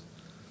 32 hours,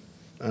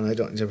 and I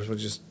don't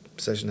just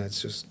session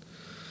heads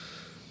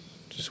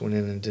just went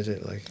in and did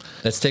it. Like,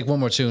 let's take one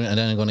more tune, and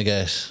then I'm going to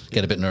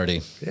get a bit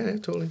nerdy. Yeah,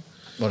 totally.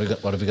 What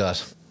have we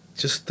got?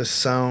 Just the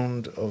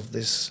sound of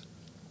this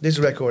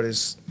record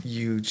is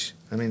huge.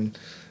 I mean,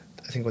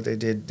 I think what they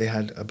did, they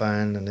had a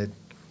band, and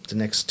the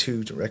next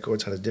two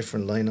records had a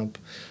different lineup.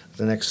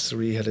 The next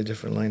three had a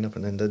different lineup,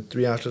 and then the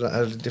three after that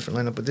had a different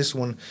lineup. But this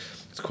one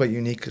is quite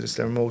unique because it's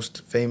their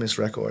most famous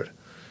record,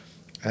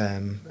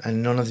 and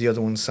none of the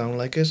other ones sound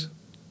like it.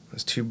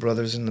 There's two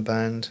brothers in the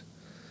band,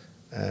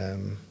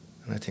 and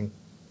I think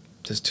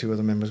there's two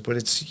other members. But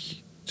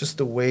it's just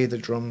the way the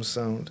drums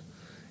sound.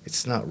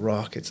 It's not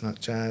rock, it's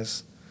not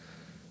jazz.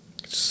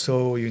 It's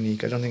so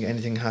unique. I don't think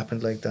anything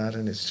happened like that,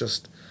 and it's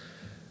just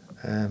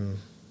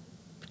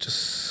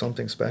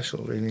something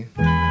special, really.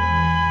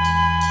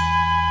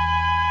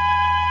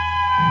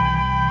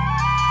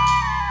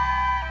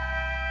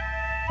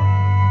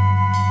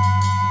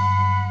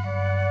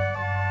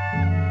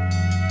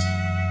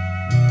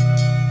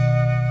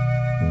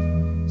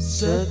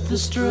 Said the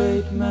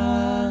straight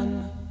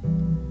man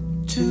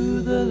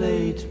to the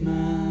late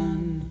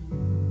man,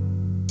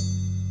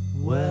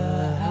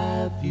 Where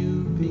have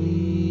you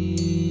been?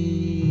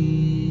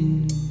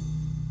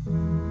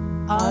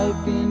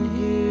 I've been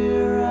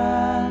here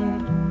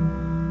and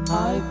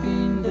I've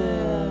been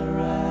there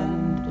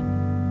and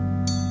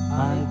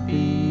I've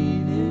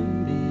been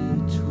in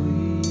between.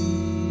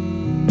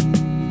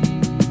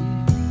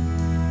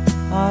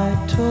 I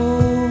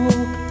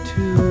talk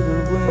to the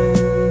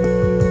wind.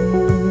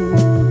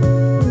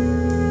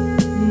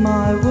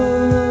 My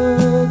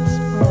words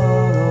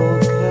are all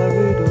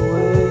carried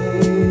away.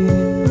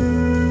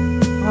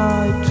 I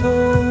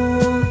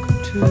talk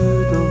to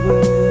the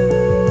wind.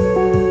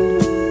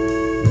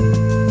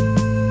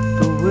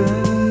 The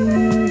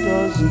wind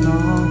does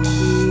not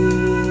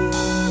hear.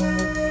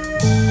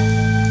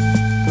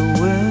 The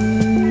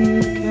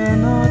wind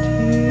cannot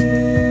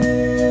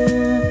hear.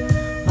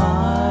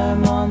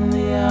 I'm on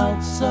the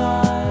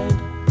outside,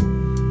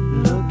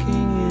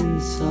 looking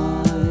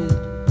inside.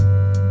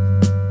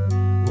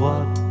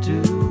 What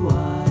do I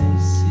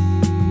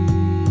see?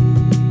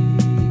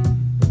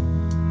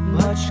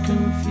 Much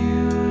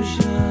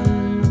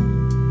confusion,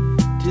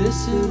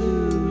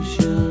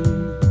 disillusion,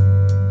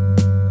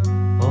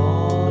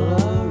 all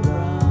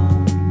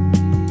around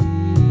me.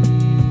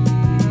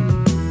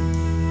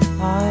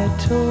 I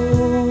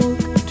talk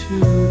to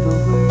the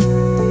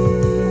wind.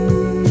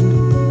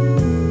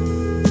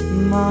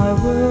 My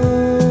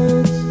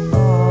words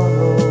are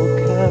all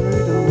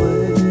carried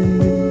away.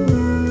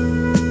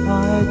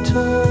 I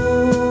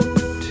talk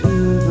to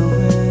the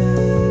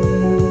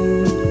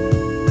wind.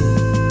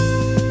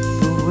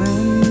 The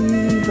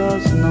wind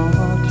does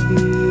not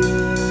hear.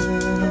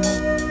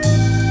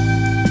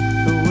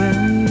 The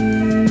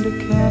wind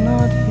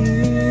cannot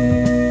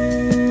hear.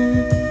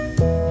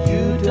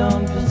 You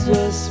don't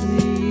possess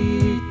me,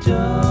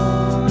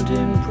 don't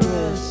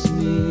impress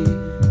me,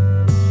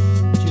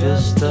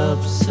 just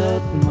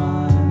upset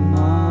my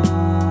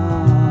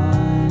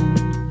mind.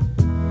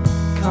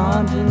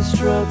 Can't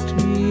instruct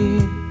me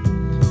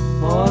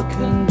or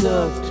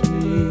conduct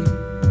me,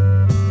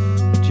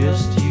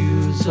 just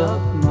use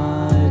up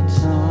my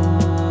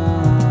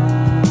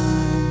time.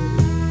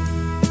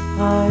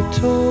 I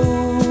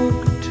talk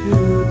to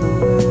the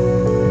wind.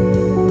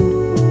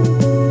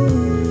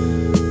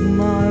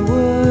 My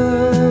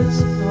words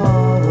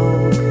are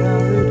all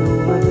carried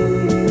away.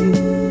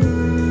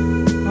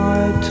 I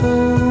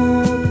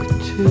talk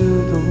to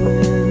the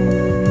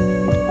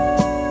wind.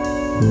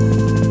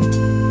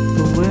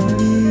 The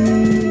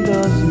wind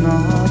does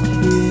not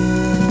hear.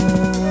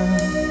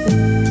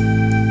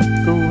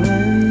 The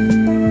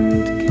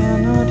wind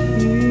cannot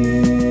hear.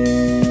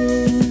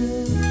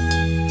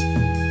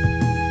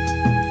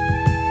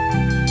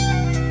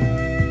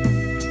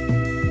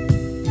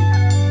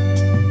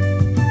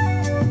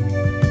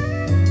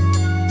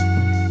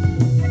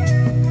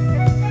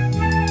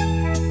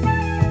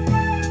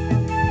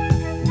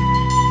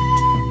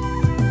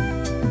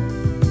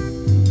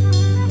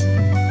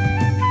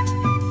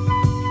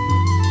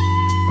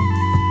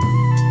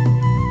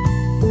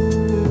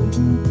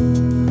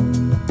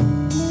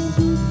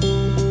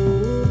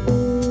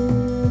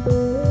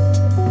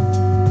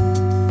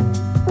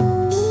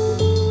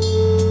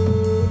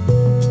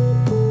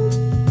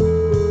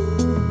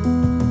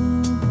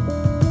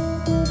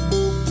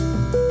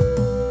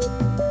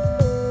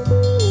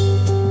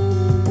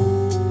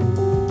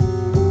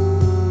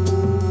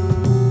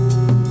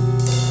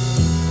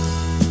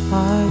 I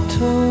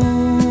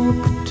talk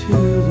to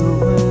the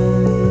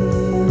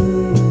wind.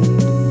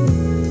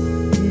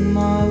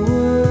 My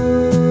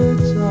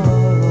words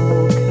are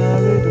all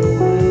carried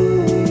away.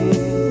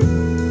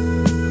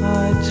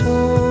 I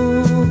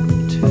talk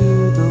to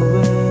the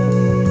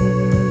wind.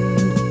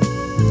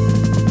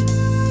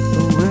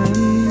 The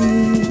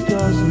wind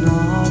does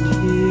not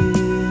hear.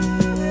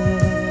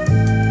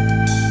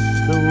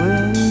 The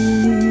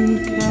wind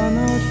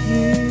cannot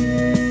hear.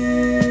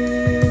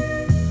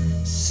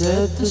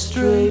 Said the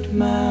straight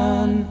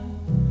man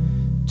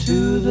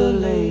to the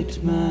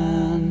late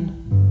man,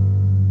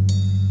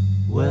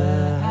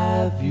 where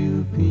have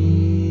you been?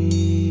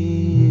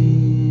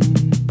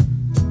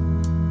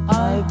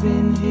 I've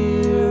been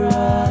here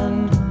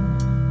and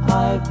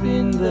I've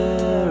been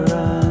there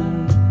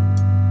and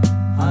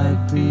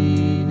I've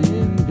been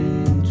in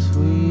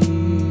between.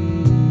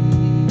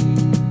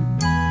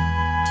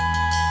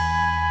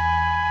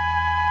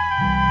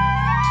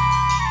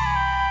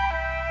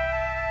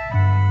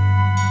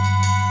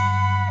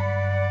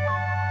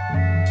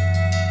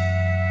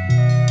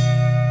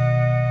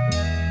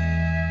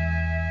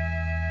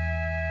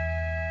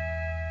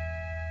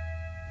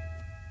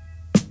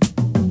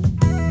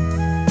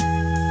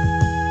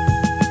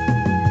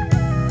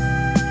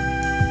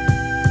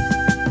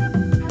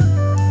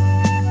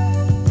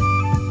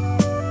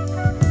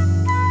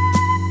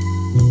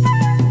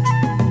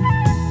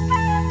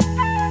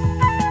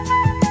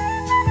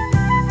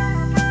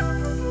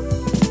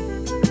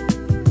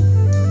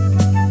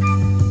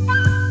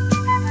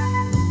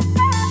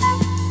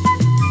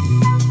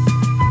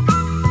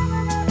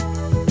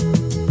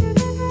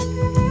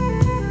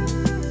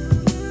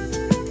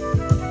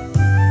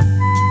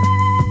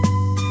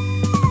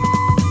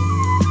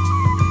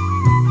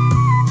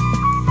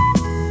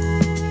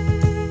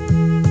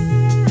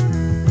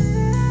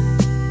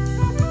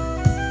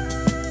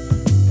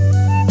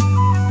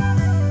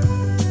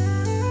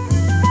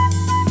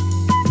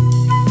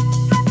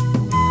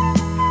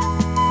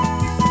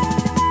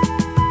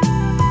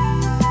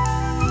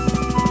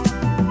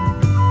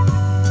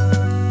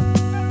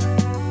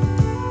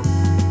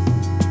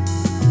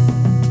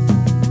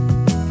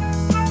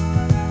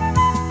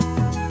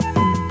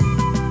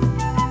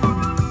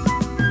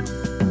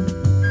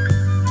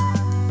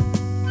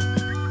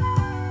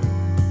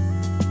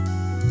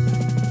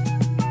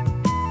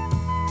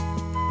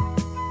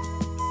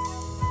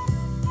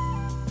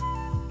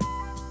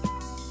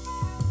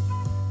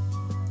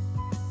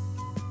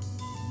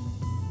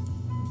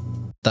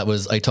 That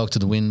was I Talk to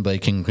the Wind by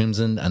King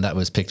Crimson, and that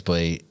was picked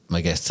by my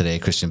guest today,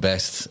 Christian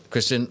Best.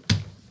 Christian,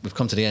 we've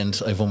come to the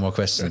end. I have one more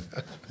question.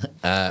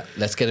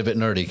 Let's get a bit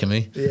nerdy, can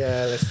we?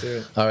 Yeah, let's do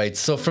it. All right,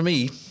 so for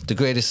me, the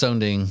greatest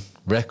sounding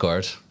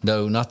record,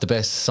 no, not the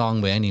best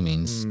song by any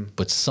means,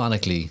 but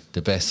sonically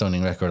the best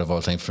sounding record of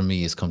all time for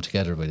me is Come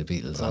Together by the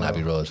Beatles on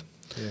Abbey Road.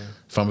 Yeah.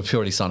 From a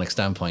purely sonic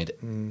standpoint,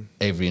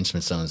 every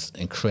instrument sounds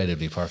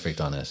incredibly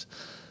perfect on it.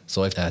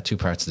 So I've two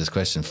parts to this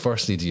question.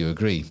 Firstly, do you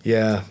agree?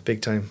 Yeah,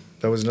 big time.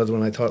 That was another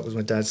one I thought was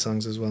my dad's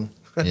songs as well.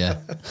 Yeah.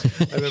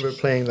 I remember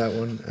playing that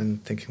one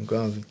and thinking,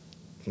 God,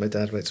 my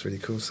dad writes really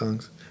cool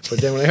songs.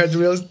 But then when I heard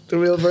the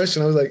real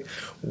version, I was like,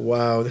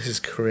 wow, this is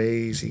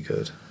crazy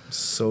good.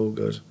 So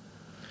good.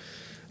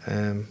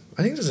 I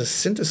think there's a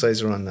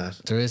synthesizer on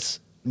that. There is.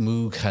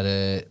 Moog had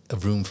a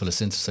room full of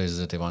synthesizers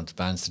that they wanted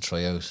bands to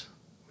try out.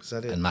 Was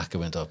that it? And Macca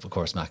went up. Of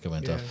course, Macca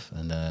went Yeah. up.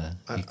 And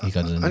he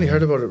got it in I only there.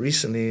 heard about it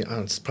recently.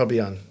 It's probably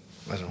on,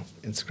 I don't know,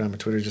 Instagram or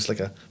Twitter, just like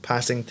a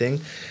passing thing.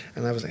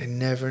 And I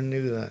never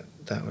knew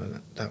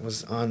that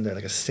was on there,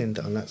 like a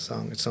synth on that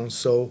song. It sounds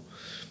so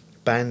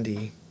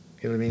bandy.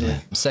 You know what I mean? Yeah.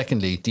 Like,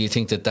 Secondly, do you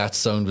think that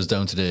sound was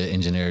down to the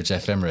engineer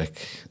Jeff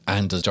Emerick?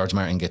 And does George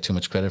Martin get too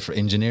much credit for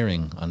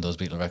engineering on those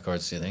Beatle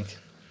records, do you think?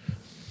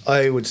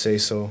 I would say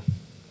so.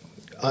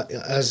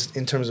 As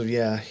in terms of, he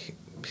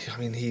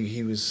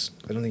was,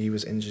 I don't think he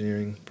was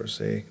engineering per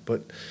se,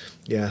 but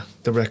yeah,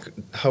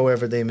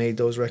 however they made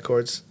those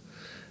records,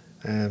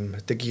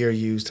 the gear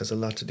used has a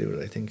lot to do with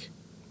it, I think.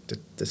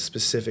 The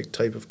specific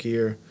type of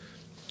gear,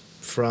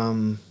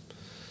 from,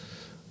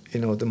 the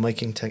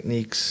miking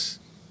techniques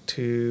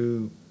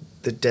to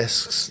the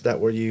desks that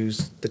were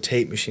used, the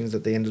tape machines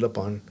that they ended up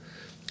on,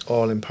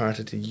 all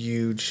imparted a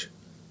huge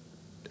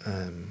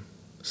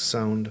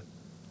sound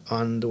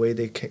on the way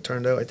they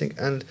turned out, I think.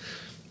 And,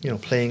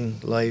 playing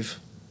live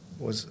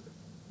was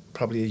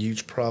probably a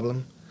huge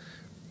problem.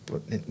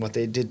 But what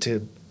they did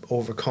to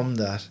overcome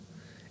that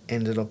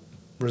ended up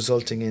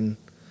resulting in,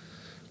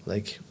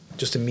 like,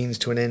 just a means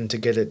to an end to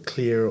get it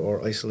clear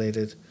or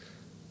isolated,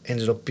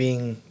 ended up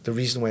being the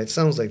reason why it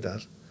sounds like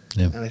that.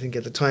 Yeah. And I think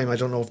at the time, I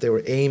don't know if they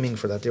were aiming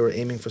for that. They were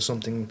aiming for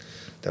something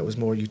that was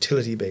more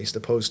utility-based,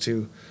 opposed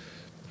to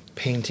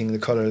painting the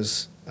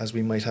colours as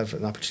we might have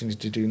an opportunity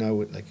to do now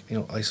with, like,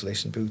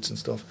 isolation boots and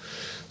stuff.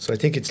 So I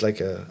think it's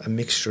like a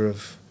mixture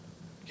of,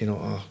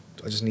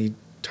 I just need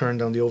turn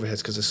down the overheads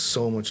because there's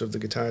so much of the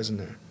guitars in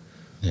there.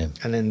 Yeah.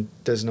 And then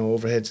there's no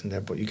overheads in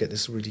there, but you get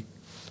this really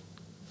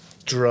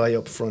dry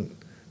up front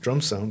drum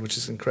sound, which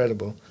is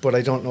incredible. But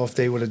I don't know if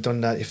they would have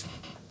done that if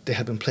they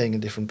had been playing in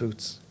different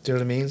boots. Do you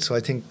know what I mean? So I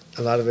think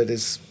a lot of it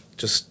is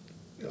just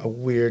a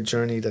weird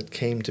journey that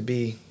came to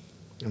be.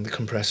 And the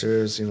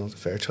compressors, the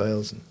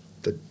Fairchilds and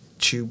the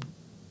tube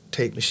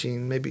tape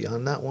machine, maybe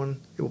on that one.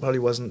 It probably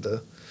wasn't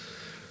the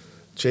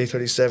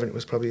J37, it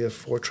was probably a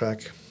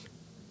 4-track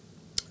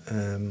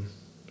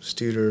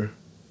Studer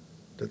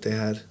that they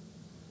had,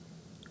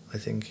 I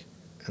think,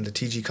 and the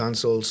TG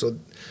console. So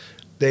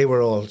they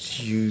were all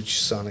huge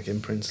sonic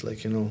imprints,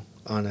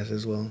 on it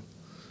as well.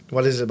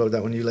 What is it about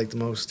that one you like the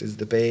most? Is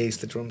the bass,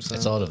 the drum sound?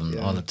 It's all of them.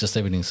 Yeah. Just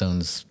everything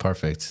sounds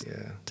perfect.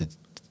 Yeah.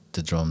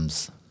 The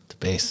drums, the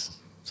bass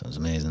sounds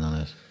amazing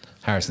on it.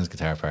 Harrison's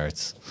guitar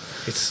parts.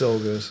 It's so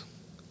good.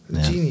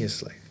 Yeah.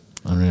 Genius,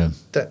 Unreal.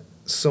 that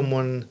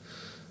someone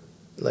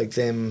like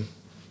them,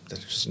 that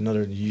are just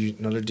another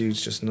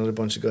dudes, just another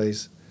bunch of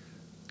guys,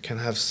 can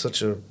have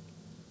such an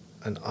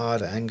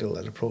odd angle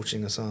at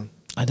approaching a song.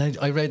 And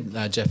I read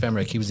Jeff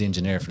Emerick, he was the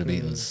engineer for the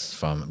Beatles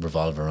from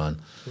Revolver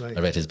on. Right.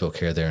 I read his book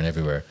Here, There and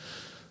Everywhere.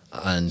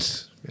 And,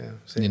 Yeah,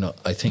 same.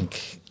 I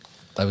think,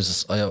 I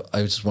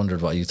just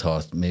wondered what you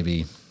thought.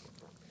 Maybe,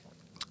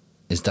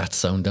 is that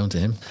sound down to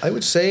him? I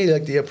would say,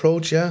 like, the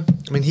approach, yeah.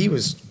 I mean, he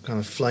was kind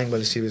of flying by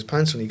the seat of his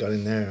pants when he got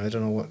in there. I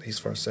don't know what his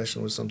first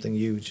session was, something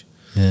huge.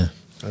 Yeah.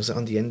 I was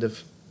on the end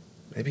of,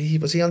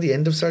 was he on the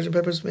end of Sgt.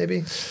 Pepper's,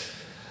 maybe?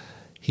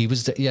 He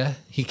was,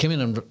 he came in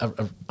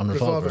on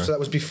Revolver. So that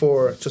was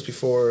just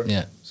before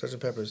Yeah. Sgt.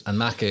 Pepper's. And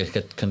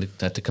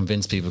Macca had to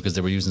convince people because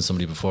they were using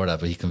somebody before that,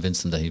 but he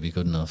convinced them that he'd be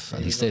good enough,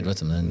 and he stayed with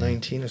them then.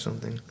 19 or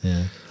something.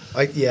 Yeah.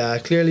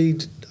 Clearly,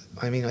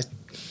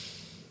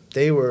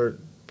 they were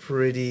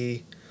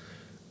pretty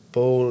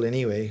bold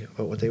anyway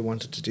about what they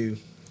wanted to do,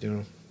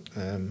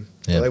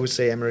 But I would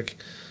say Emmerich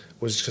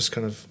was just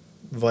kind of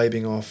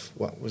vibing off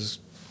what was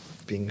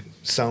being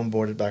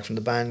soundboarded back from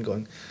the band,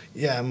 going,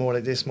 yeah, more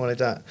like this, more like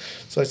that.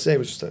 So I'd say it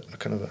was just a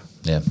kind of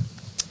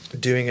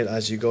doing it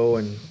as you go,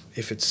 and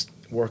if it's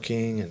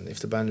working and if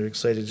the band are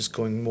excited, just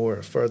going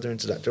more further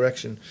into that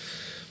direction.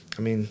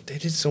 I mean, they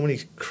did so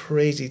many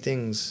crazy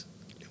things.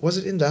 Was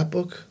it in that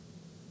book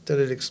that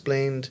it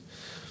explained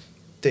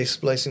they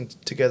splicing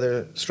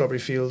together Strawberry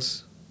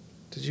Fields?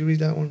 Did you read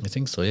that one? I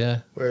think so,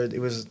 yeah. Where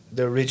it was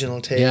the original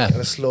take Yeah. and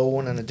a slow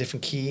one and a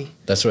different key.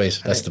 That's right.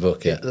 That's And the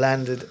book, yeah. It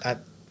landed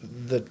at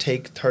the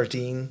take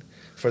 13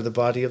 for the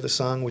body of the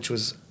song, which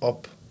was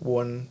up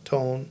one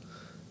tone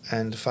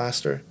and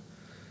faster.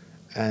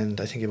 And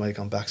I think it might have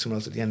gone back somewhere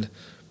else at the end.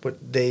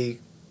 But they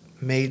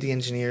made the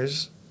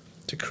engineers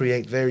to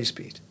create vari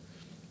speed.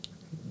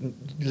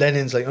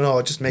 Lennon's like, oh,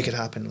 no, just make it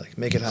happen, like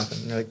make it happen.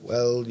 And they're like,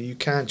 well, you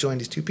can't join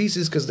these two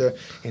pieces because they're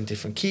in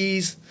different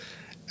keys,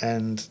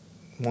 and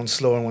one's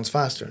slower and one's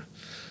faster.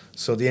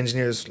 So the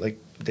engineers, like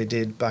they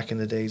did back in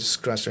the day, just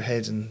scratched their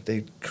heads and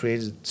they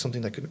created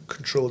something that could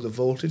control the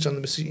voltage on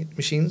the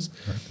machines.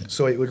 Okay.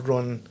 So it would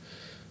run,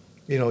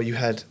 you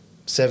had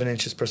 7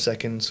 inches per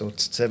second, so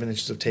it's 7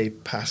 inches of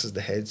tape passes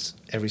the heads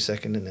every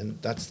second, and then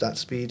that's that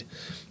speed.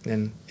 And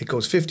then it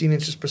goes 15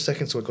 inches per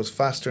second, so it goes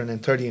faster, and then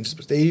 30 inches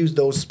per second. They used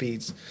those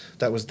speeds.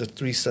 That was the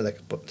 3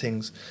 select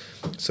things.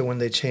 So when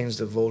they changed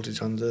the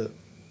voltage on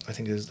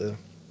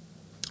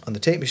on the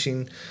tape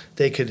machine,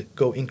 they could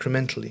go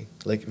incrementally,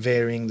 like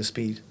varying the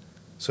speed.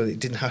 So it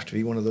didn't have to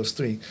be one of those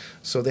 3.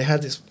 So they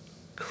had this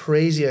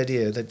crazy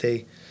idea that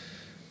they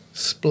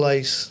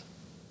splice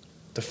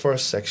the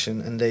first section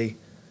and they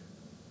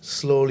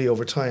slowly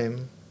over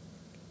time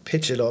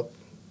pitch it up,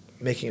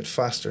 making it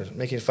faster.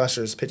 Making it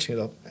faster is pitching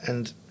it up.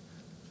 And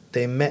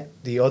they met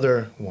the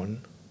other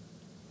one.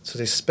 So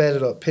they sped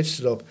it up, pitched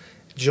it up,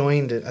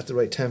 joined it at the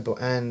right tempo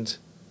and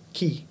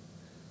key.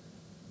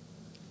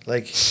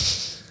 Like...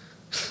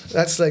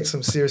 That's like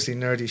some seriously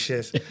nerdy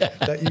shit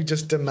that you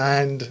just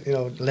demand,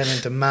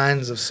 Lennon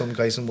demands of some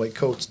guys in white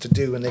coats to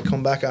do, and they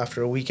come back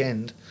after a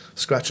weekend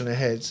scratching their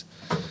heads,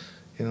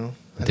 And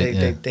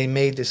they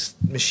made this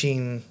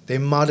machine, they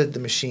modded the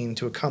machine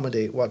to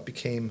accommodate what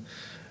became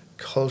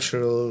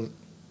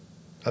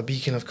a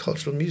beacon of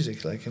cultural music,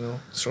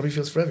 Strawberry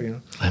Fields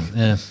Forever,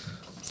 Yeah.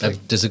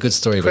 There's a good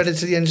story. Credit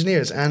to the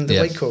engineers and the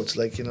white coats,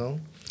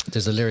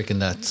 There's a lyric in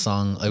that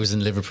song. I was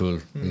in Liverpool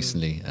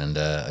recently, and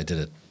I did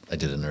a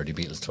nerdy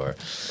Beatles tour.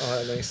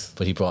 Oh, nice.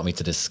 But he brought me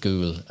to this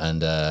school,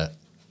 and the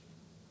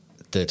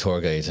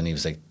tour guide, and he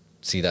was like,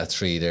 see that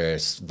tree there,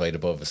 it's right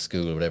above a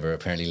school or whatever.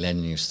 Apparently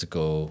Lennon used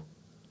to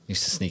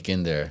sneak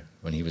in there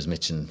when he was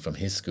mitching from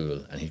his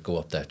school, and he'd go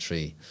up that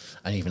tree.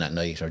 And even at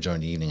night or during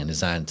the evening, and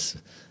his aunt,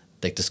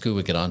 like the school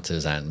would get on to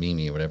his aunt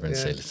Mimi or whatever and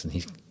say, listen,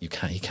 he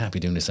can't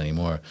be doing this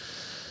anymore.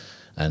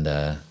 And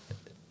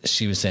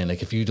she was saying,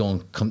 like, if you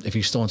don't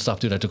stop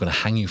doing that, they're going to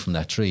hang you from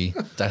that tree.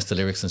 That's the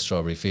lyrics in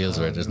Strawberry Fields,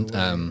 where there's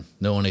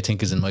no one I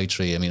think is in my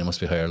tree. I mean, it must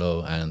be high or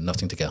low, and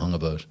nothing to get hung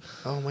about.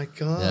 Oh my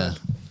God. Yeah.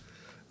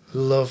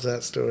 Love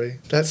that story.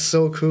 That's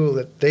so cool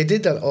that they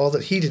did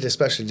that he did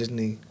especially, didn't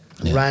he?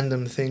 Yeah.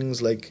 Random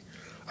things like,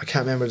 I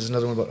can't remember, there's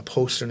another one about a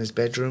poster in his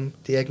bedroom,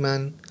 the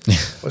Eggman,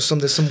 or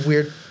there's some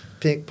weird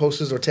pink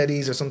posters or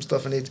teddies or some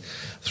stuff, and he'd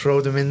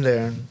throw them in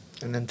there,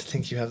 and then to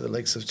think you have the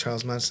likes of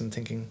Charles Manson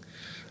thinking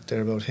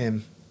they're about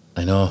him.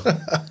 I know.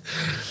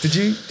 Did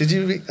you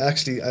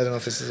actually, I don't know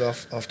if this is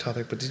off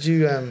topic, but did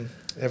you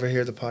ever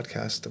hear the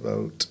podcast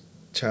about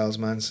Charles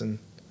Manson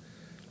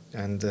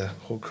and the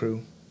whole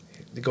crew?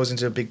 It goes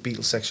into a big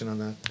Beatles section on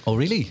that. Oh,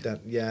 really?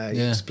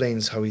 He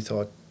explains how he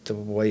thought the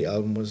White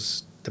Album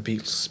was the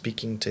Beatles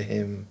speaking to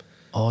him.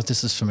 Oh,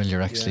 this is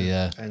familiar, actually,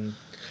 yeah. And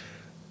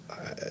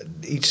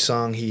each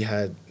song he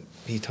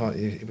thought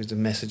it was the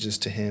messages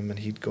to him, and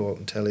he'd go out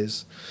and tell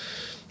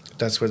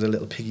that's where the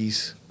little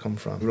piggies come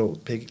from. He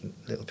wrote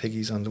little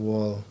piggies on the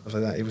wall, stuff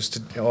like that. It was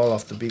all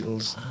off the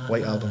Beatles'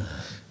 White Album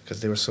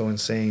because they were so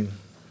insane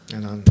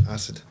and on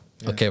acid.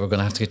 Yeah. Okay, we're going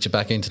to have to get you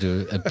back in to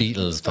do a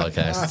Beatles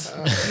podcast.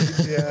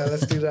 Yeah,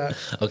 let's do that.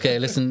 Okay,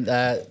 listen,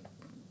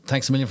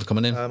 thanks a million for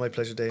coming in. My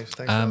pleasure, Dave.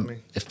 Thanks for having me.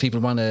 If people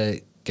want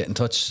to get in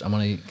touch,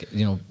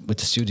 with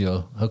the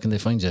studio, how can they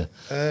find you?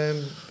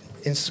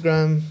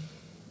 Instagram,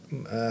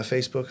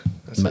 Facebook.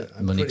 That's it.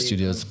 Monique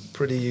Studios. I'm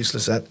pretty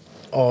useless at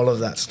all of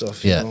that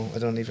stuff. Yeah. I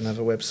don't even have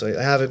a website.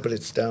 I have it, but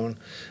it's down.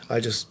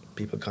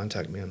 People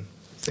contact me on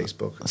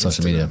Facebook,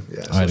 social Instagram. media.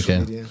 Yeah, all right, social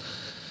okay. media.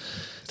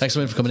 Thanks a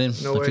million for coming in.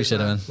 No I appreciate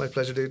worries, it, man. My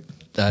pleasure, dude.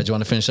 Do you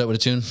want to finish out with a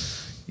tune?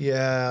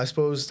 Yeah, I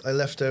suppose I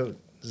left out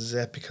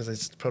Zepp because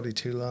it's probably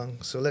too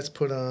long. So let's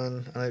put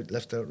on, and I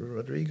left out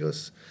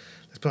Rodriguez.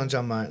 Let's put on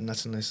John Martin.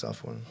 That's a nice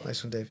soft one.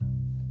 Nice one, Dave.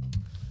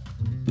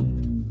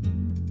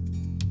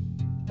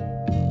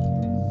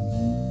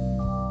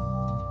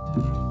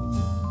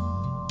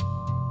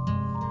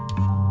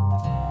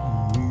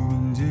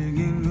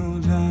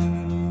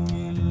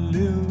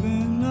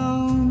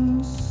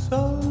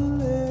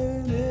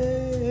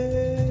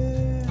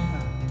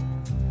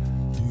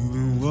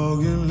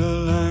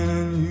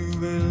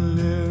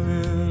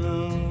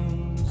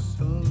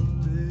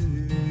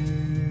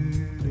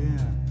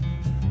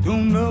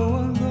 Don't know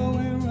what's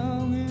going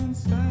wrong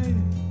inside.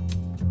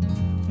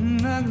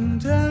 I can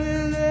tell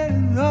you that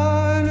it's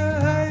hard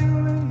to hide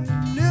when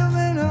you're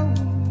living on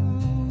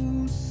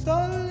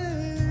solid.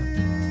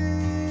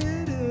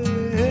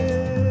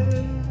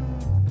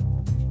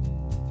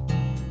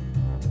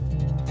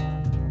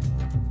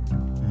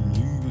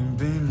 You've been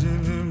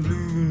painting in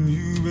blue and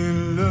you've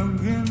been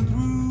looking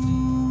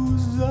through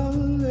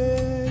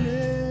solid.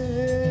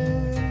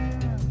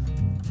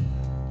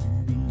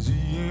 You've been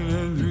seeing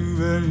it through,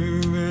 but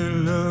you've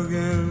been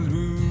looking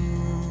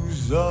through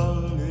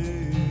solid.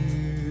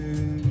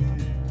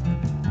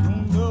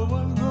 Don't know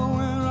what's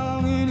going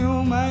wrong in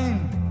your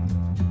mind.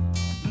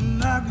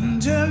 And I can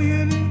tell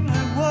you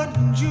that what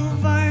you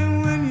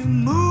find when you're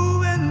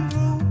moving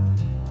through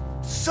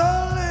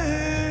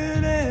solid.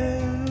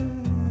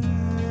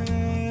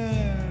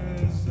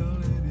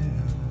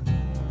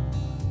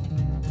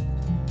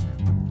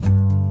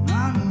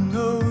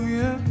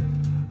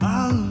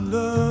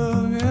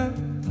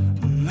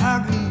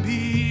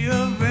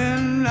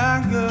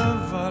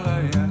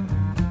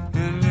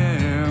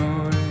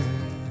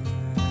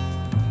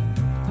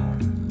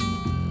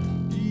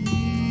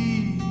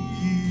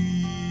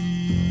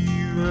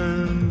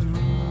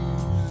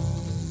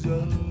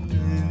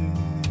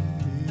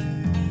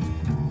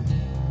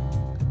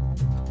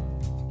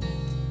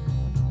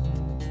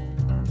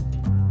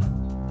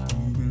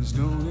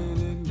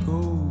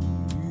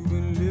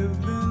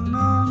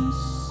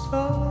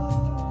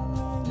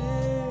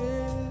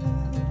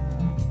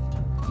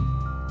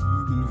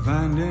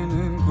 Confining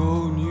and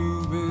cold,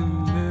 you've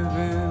been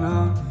living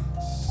on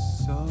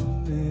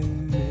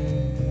solid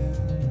air.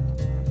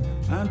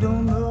 I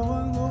don't know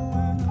what's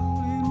going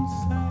on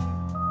inside.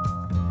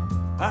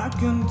 I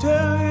can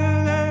tell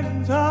you that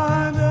it's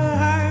hard to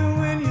hide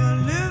when you're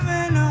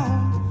living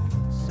on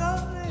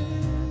solid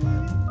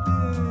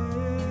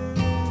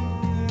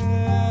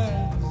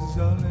air.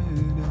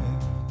 Solid air.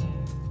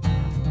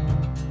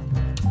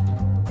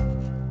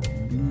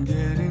 You've been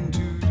getting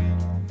too deep.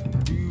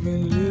 You've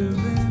been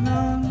living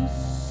on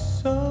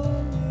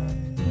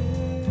solid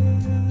air.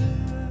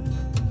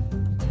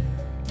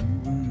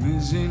 You've been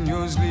missing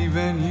your sleep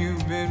and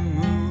you've been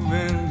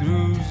moving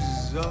through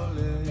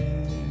solid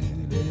air.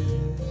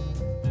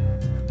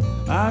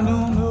 I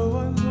don't know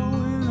what's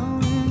going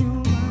on in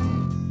your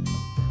mind,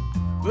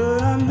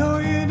 but I know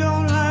you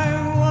don't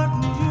like what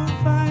you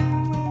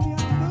find when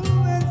you're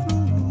going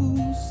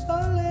through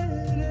solid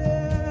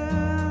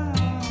air.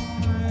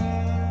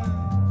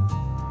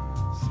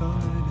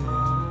 Solid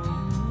air.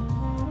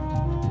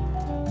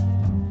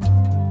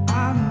 I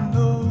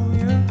know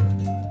you,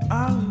 I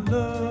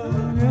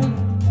love you.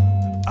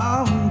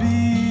 I'll be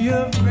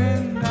your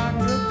friend, I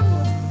could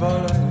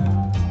follow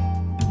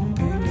you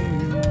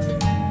anywhere.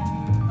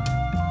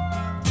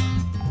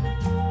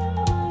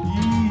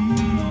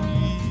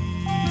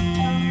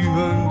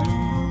 Even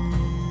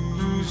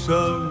through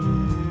solid